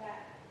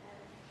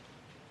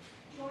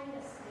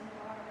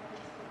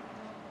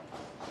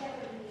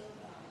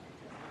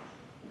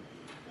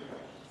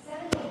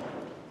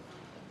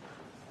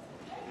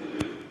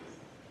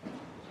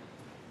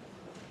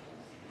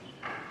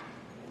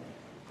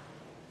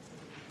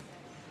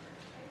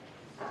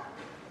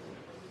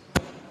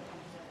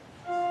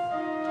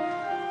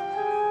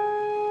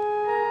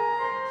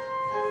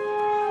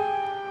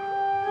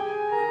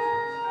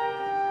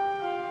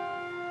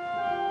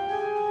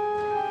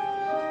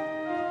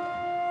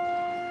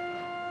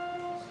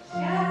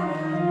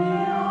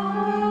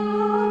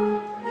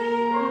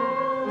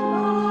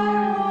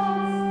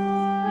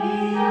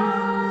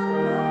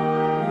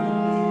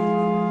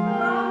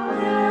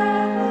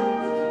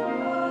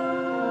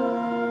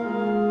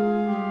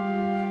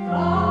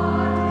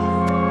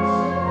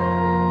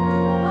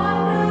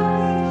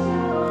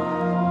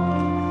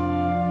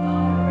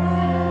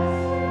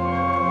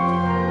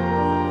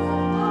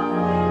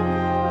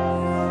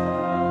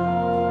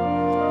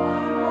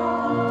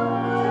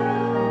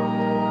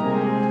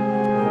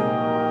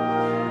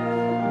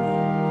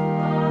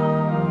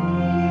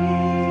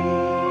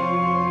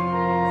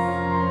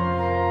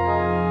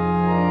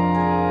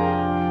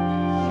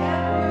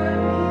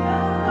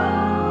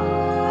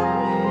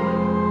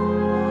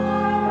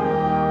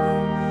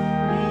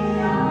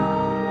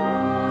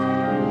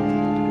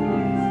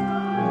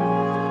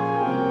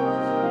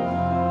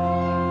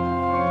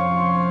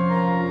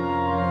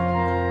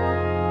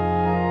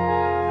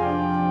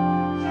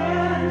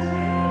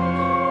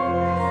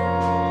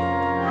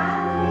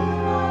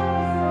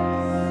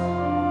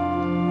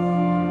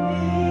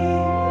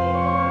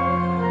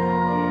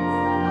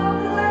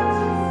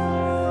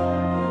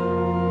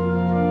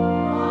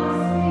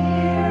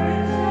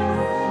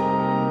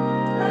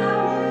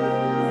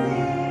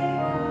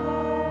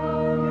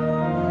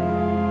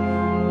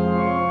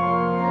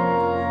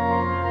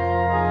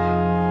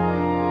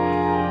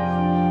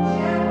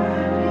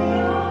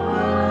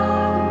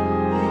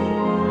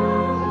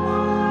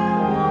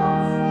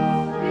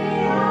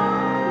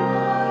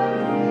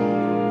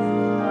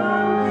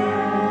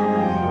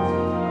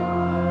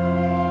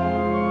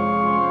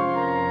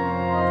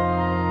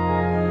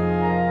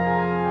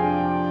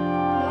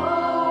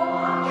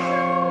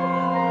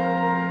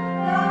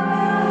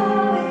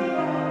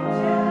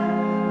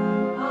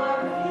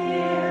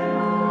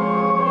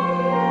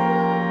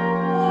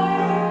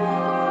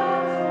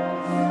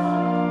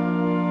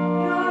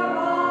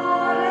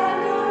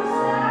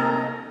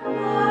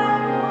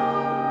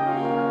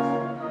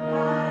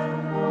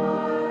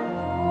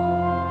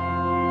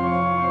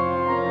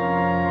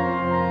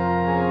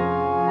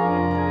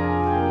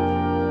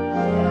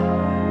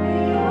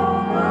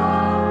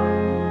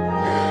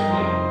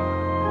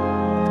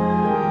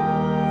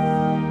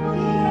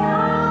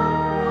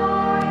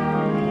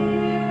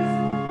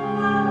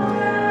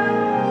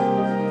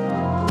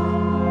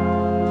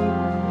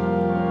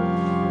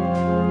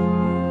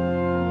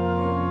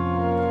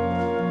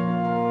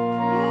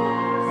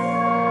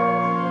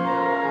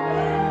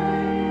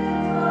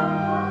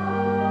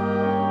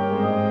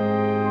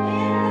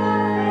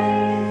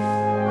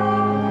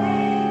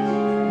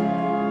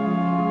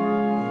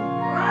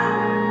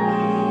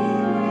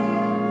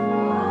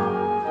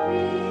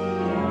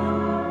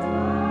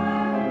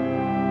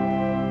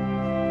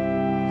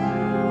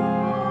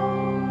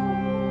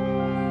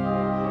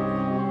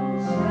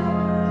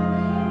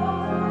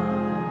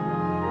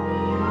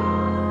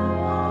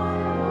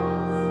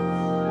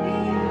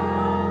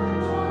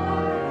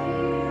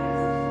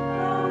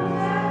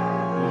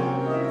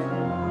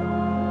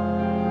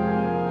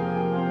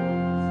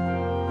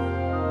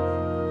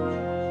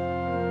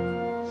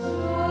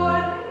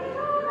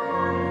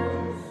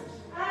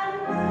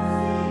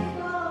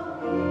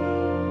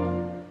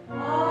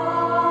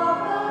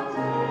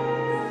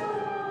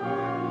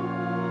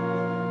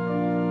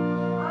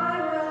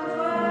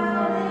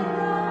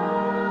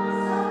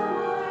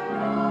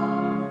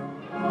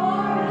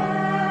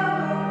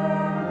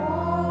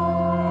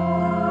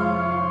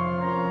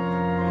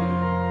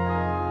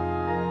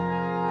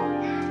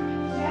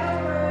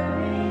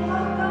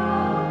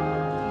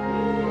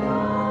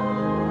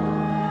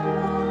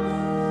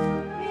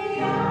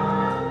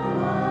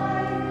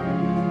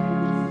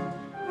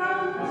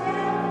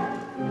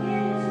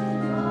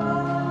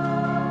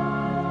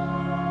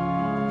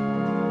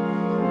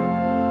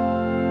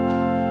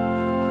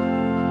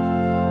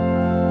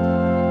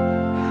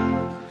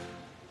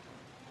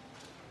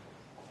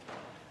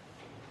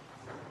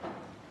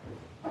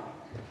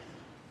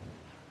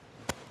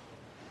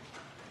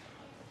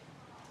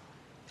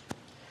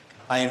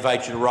 I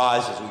invite you to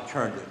rise as we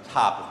turn to the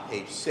top of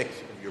page 6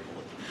 of your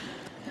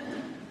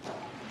bulletin.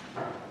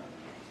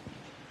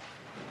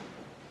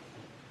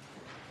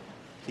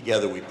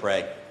 Together we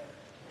pray.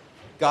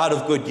 God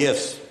of good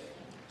gifts,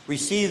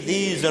 receive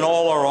these and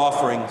all our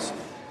offerings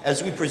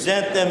as we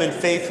present them in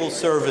faithful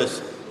service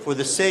for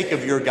the sake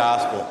of your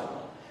gospel.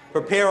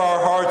 Prepare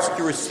our hearts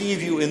to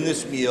receive you in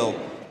this meal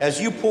as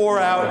you pour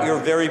out your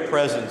very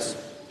presence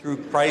through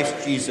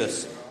Christ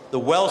Jesus, the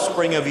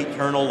wellspring of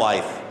eternal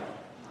life.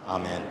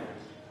 Amen.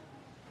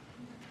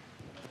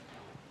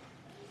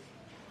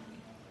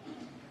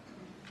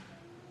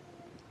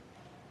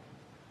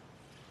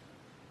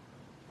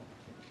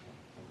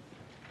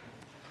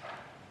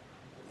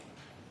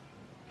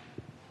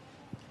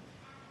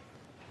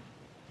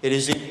 It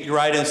is indeed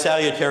right and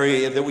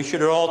salutary that we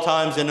should at all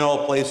times and in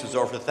all places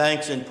offer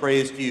thanks and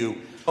praise to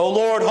you, O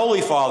Lord,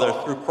 Holy Father,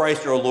 through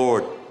Christ our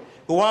Lord,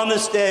 who on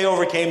this day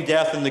overcame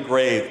death and the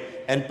grave,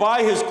 and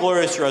by his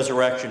glorious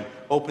resurrection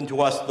opened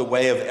to us the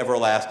way of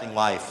everlasting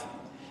life.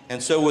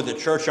 And so with the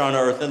church on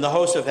earth and the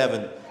hosts of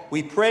heaven,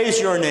 we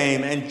praise your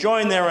name and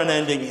join their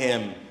unending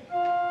hymn.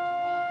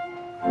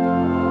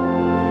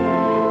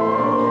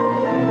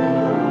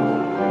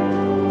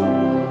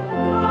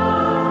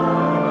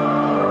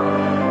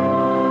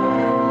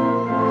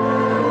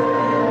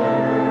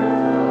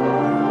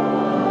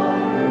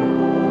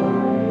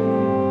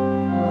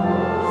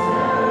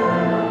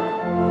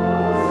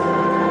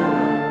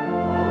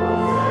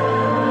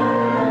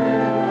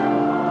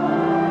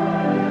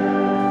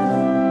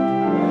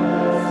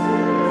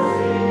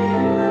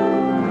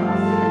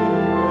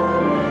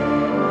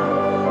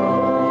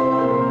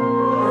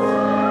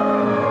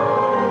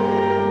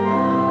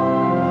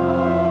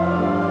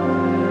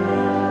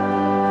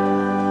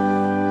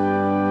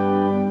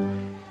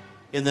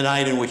 In the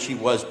night in which he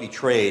was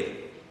betrayed,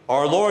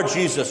 our Lord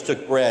Jesus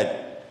took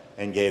bread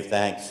and gave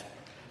thanks,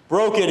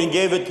 broke it and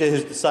gave it to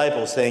his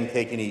disciples, saying,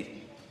 "Take and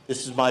eat.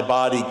 This is my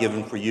body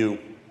given for you.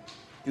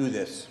 Do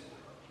this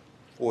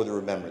for the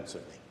remembrance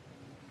of me."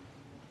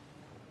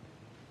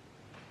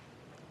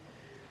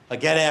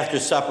 Again after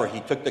supper,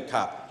 he took the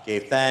cup,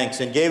 gave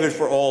thanks, and gave it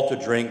for all to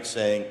drink,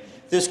 saying,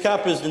 "This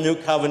cup is the new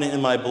covenant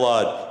in my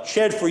blood,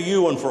 shed for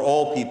you and for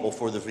all people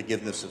for the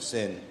forgiveness of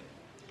sin.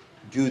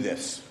 Do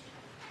this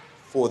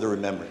for the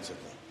remembrance of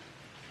me."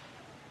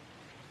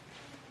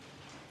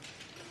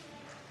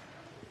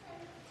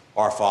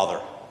 Our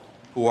Father,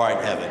 who art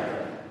in heaven,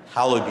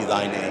 hallowed be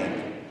thy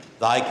name.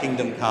 Thy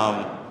kingdom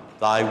come,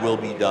 thy will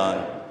be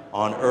done,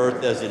 on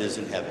earth as it is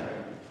in heaven.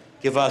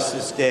 Give us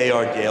this day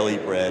our daily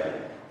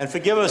bread, and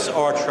forgive us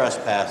our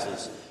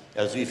trespasses,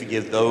 as we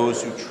forgive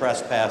those who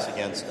trespass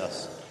against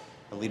us.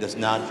 And lead us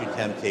not into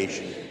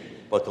temptation,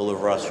 but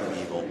deliver us from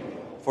evil.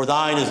 For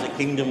thine is the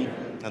kingdom,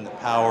 and the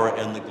power,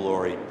 and the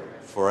glory,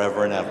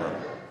 forever and ever.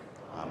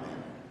 Amen.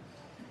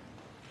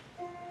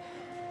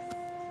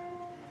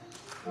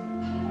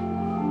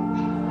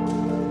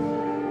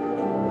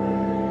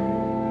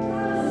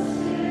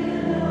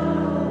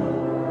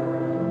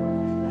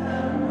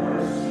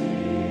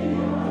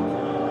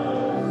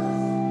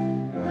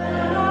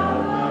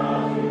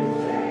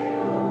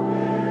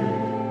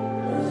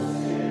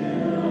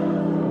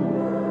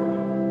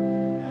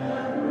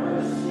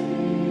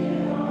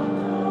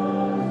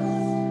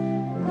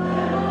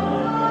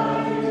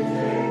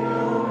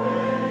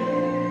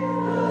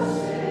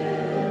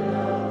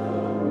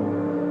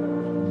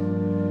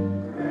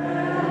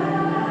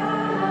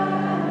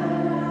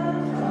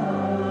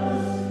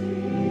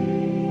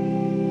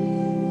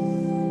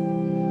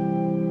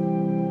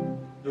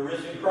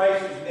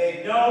 Christ is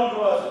made known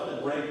to us at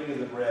the breaking of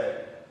the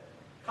bread.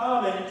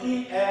 Come and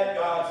eat at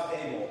God's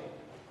table.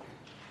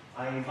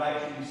 I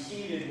invite you to be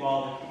seated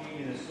while the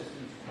communion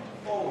assistants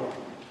come forward,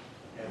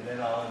 and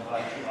then I'll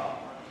invite you up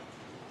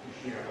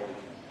to share Holy Communion.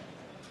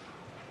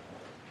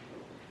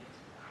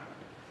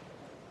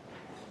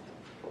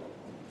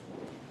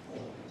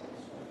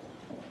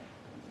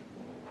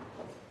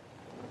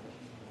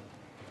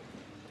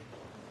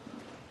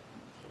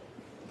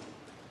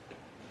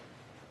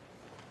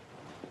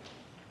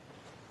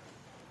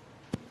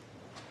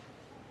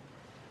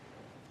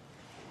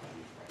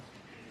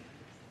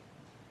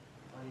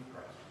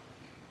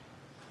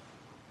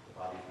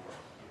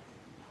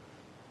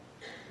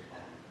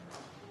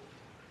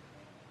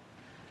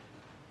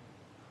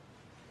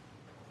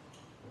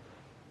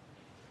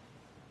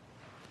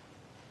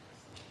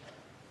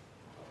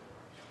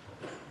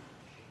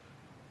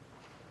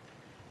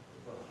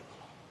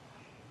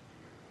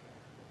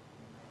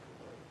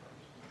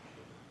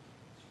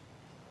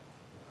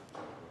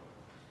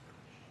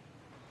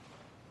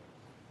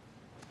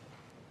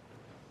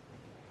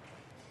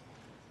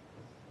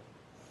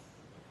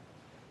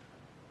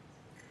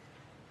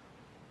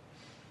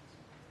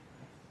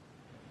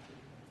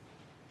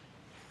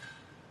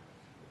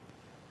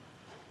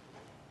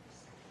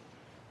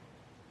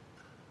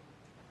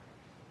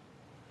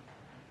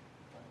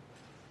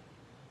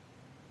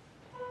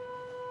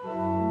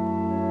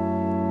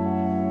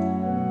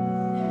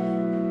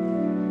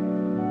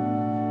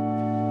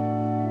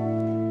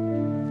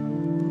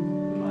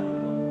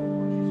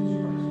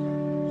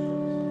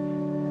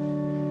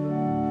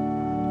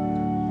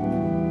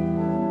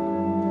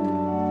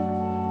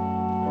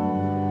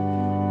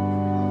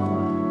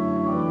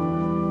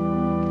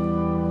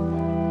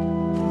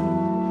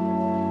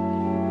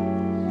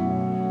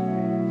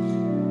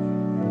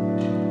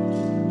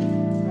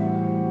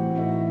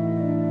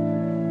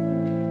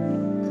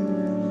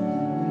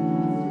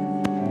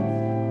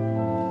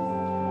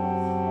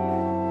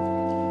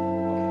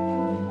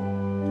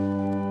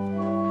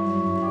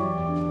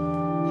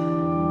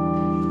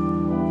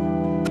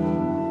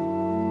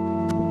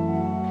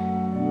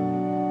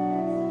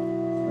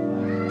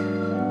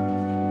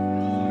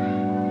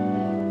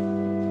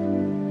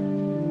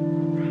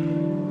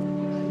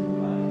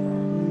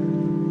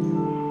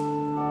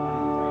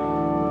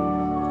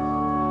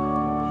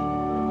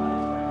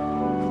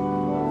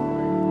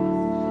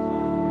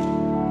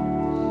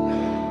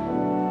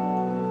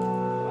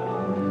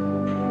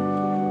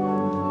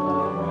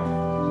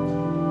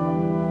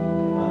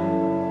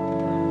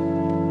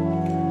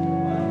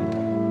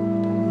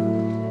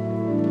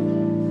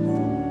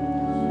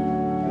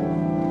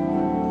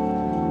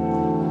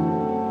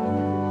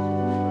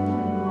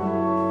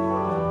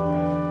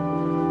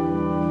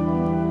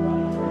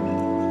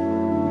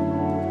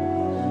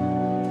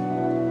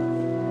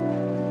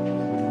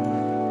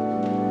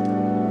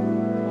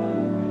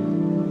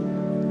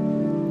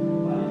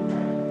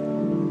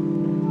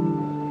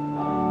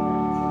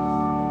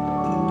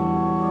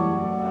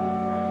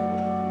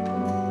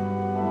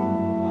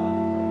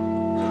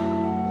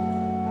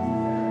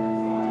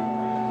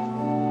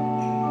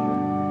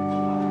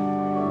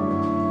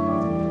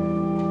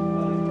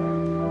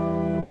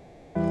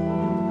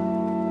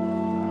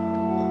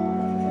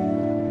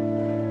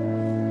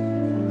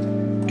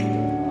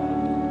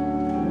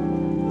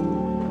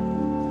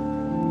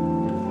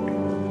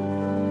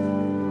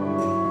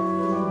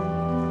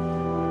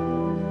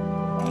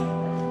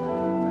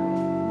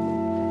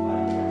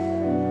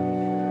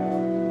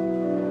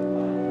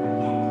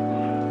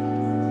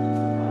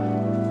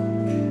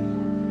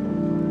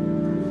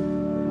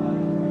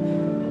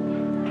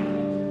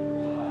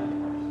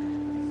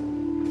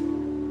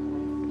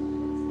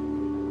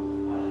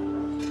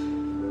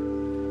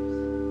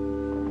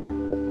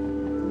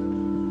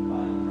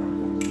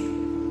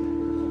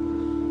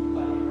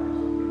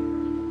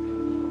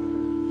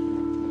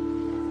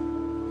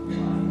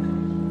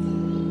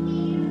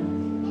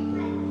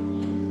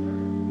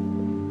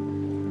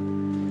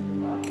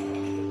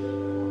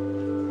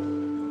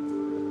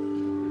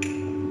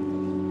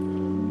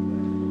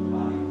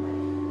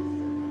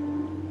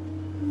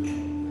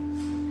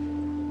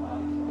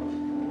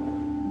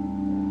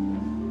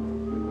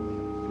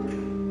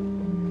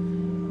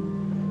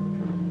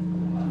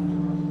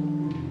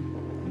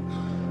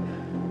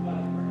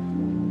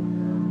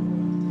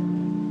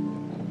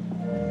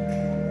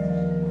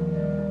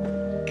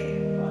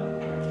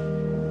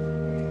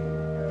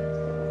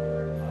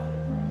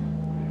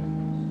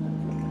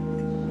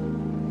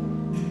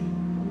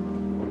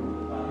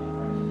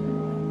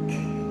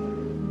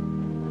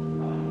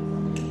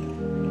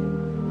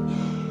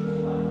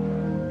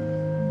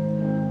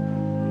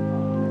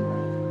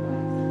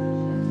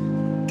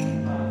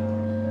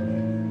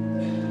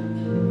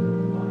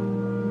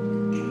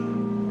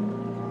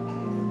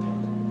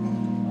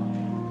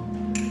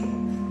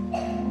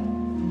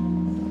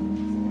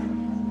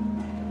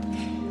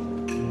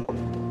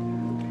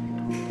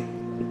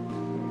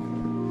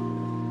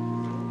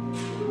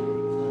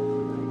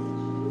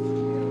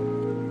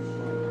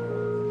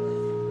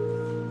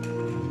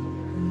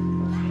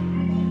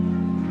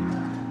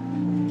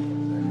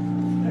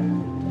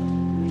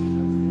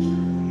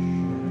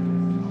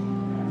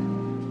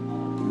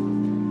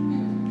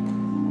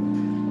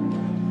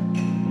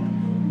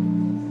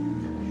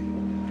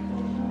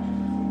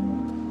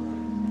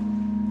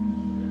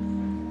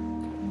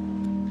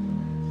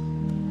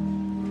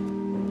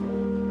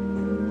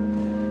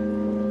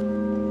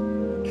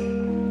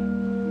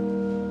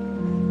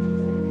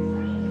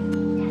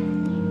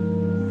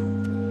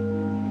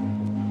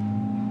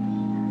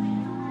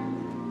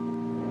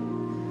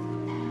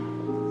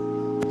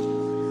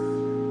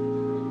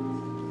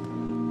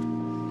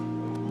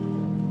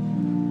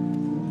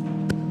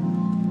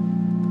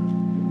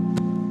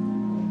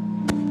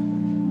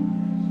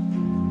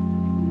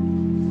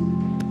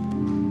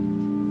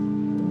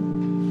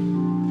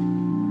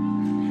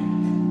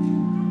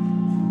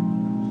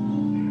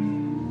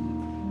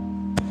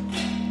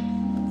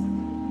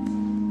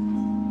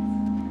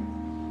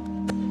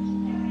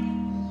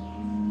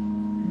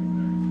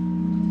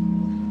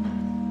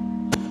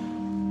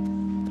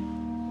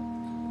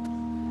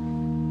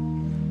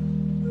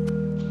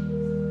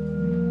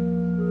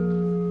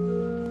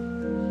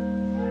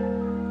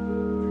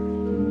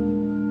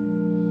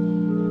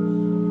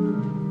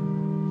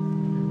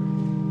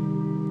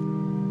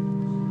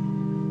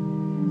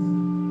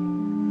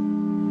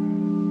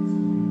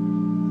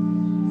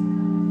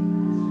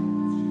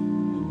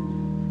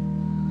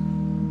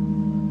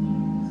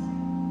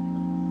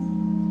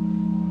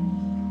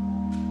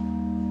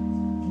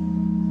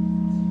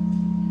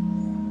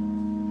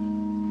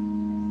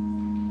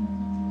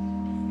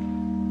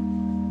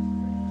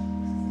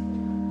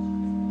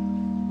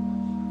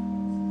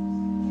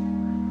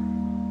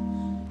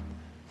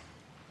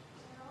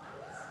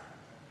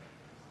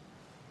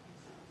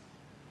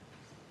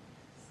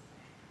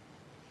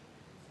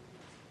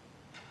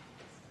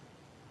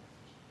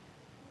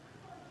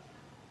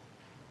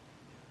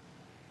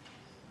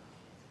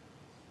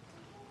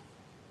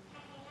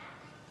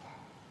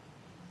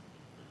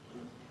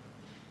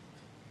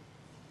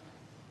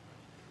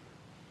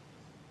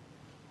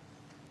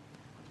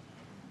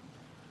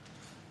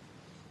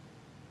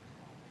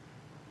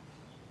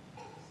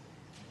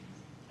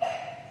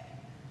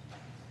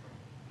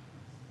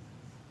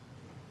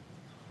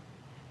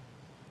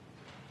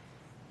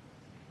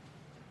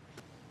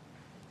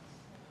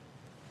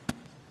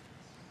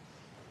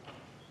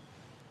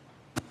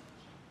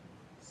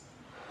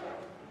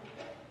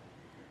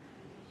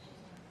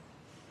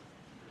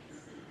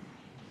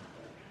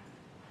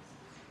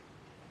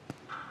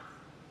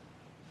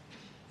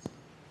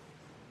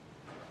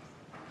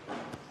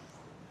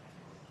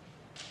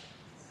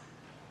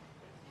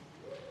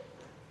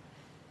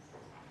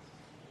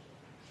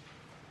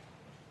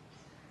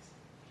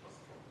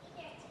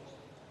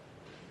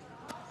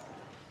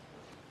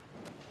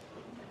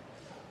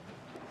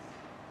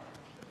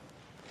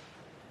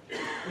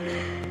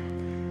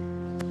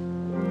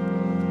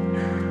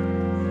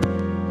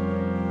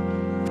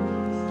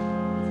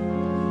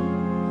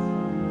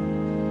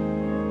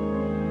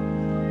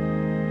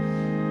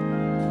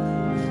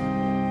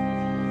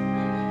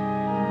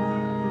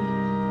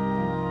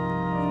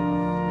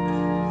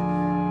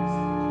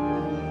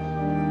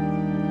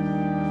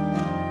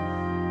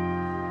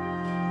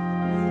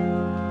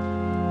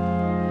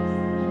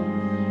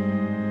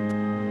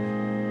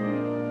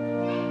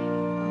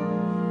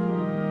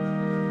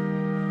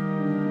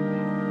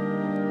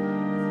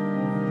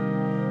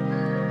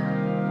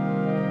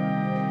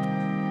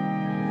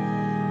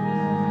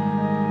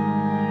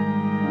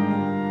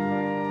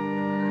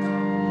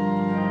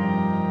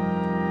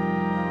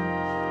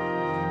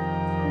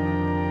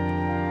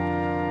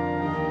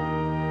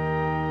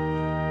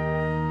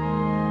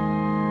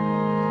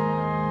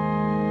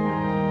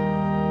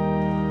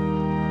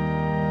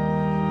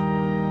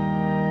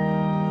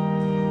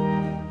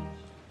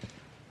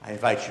 I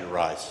invite you to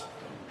rise.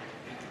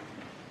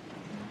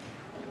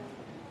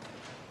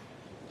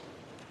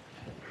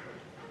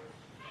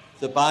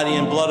 The body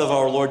and blood of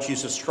our Lord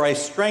Jesus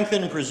Christ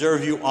strengthen and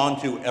preserve you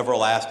unto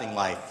everlasting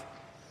life.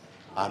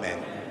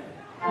 Amen.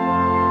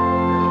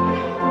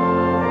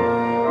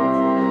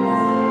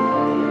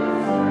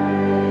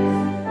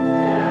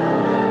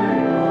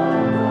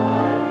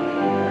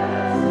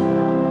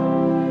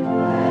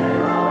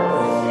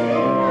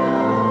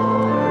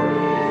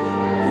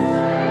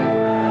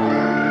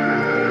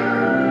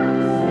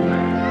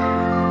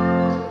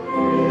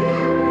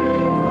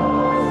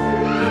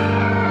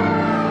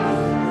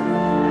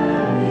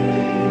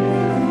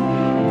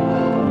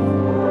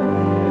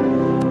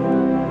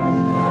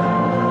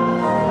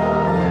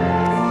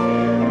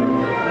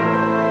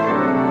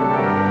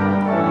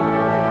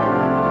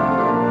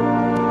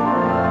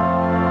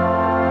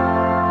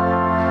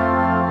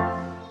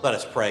 Let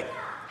us pray.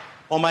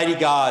 Almighty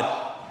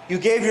God, you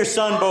gave your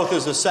Son both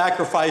as a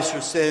sacrifice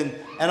for sin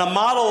and a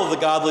model of the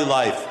godly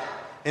life.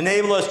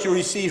 Enable us to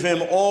receive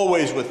him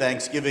always with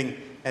thanksgiving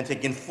and to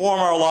conform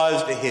our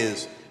lives to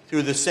his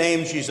through the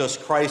same Jesus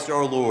Christ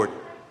our Lord.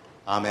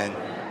 Amen.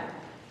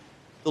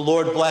 The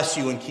Lord bless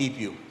you and keep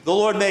you. The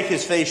Lord make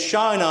his face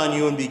shine on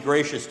you and be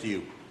gracious to you.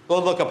 The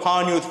Lord look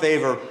upon you with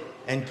favor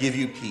and give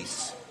you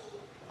peace.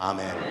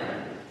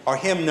 Amen. Our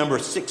hymn number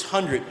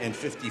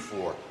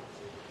 654.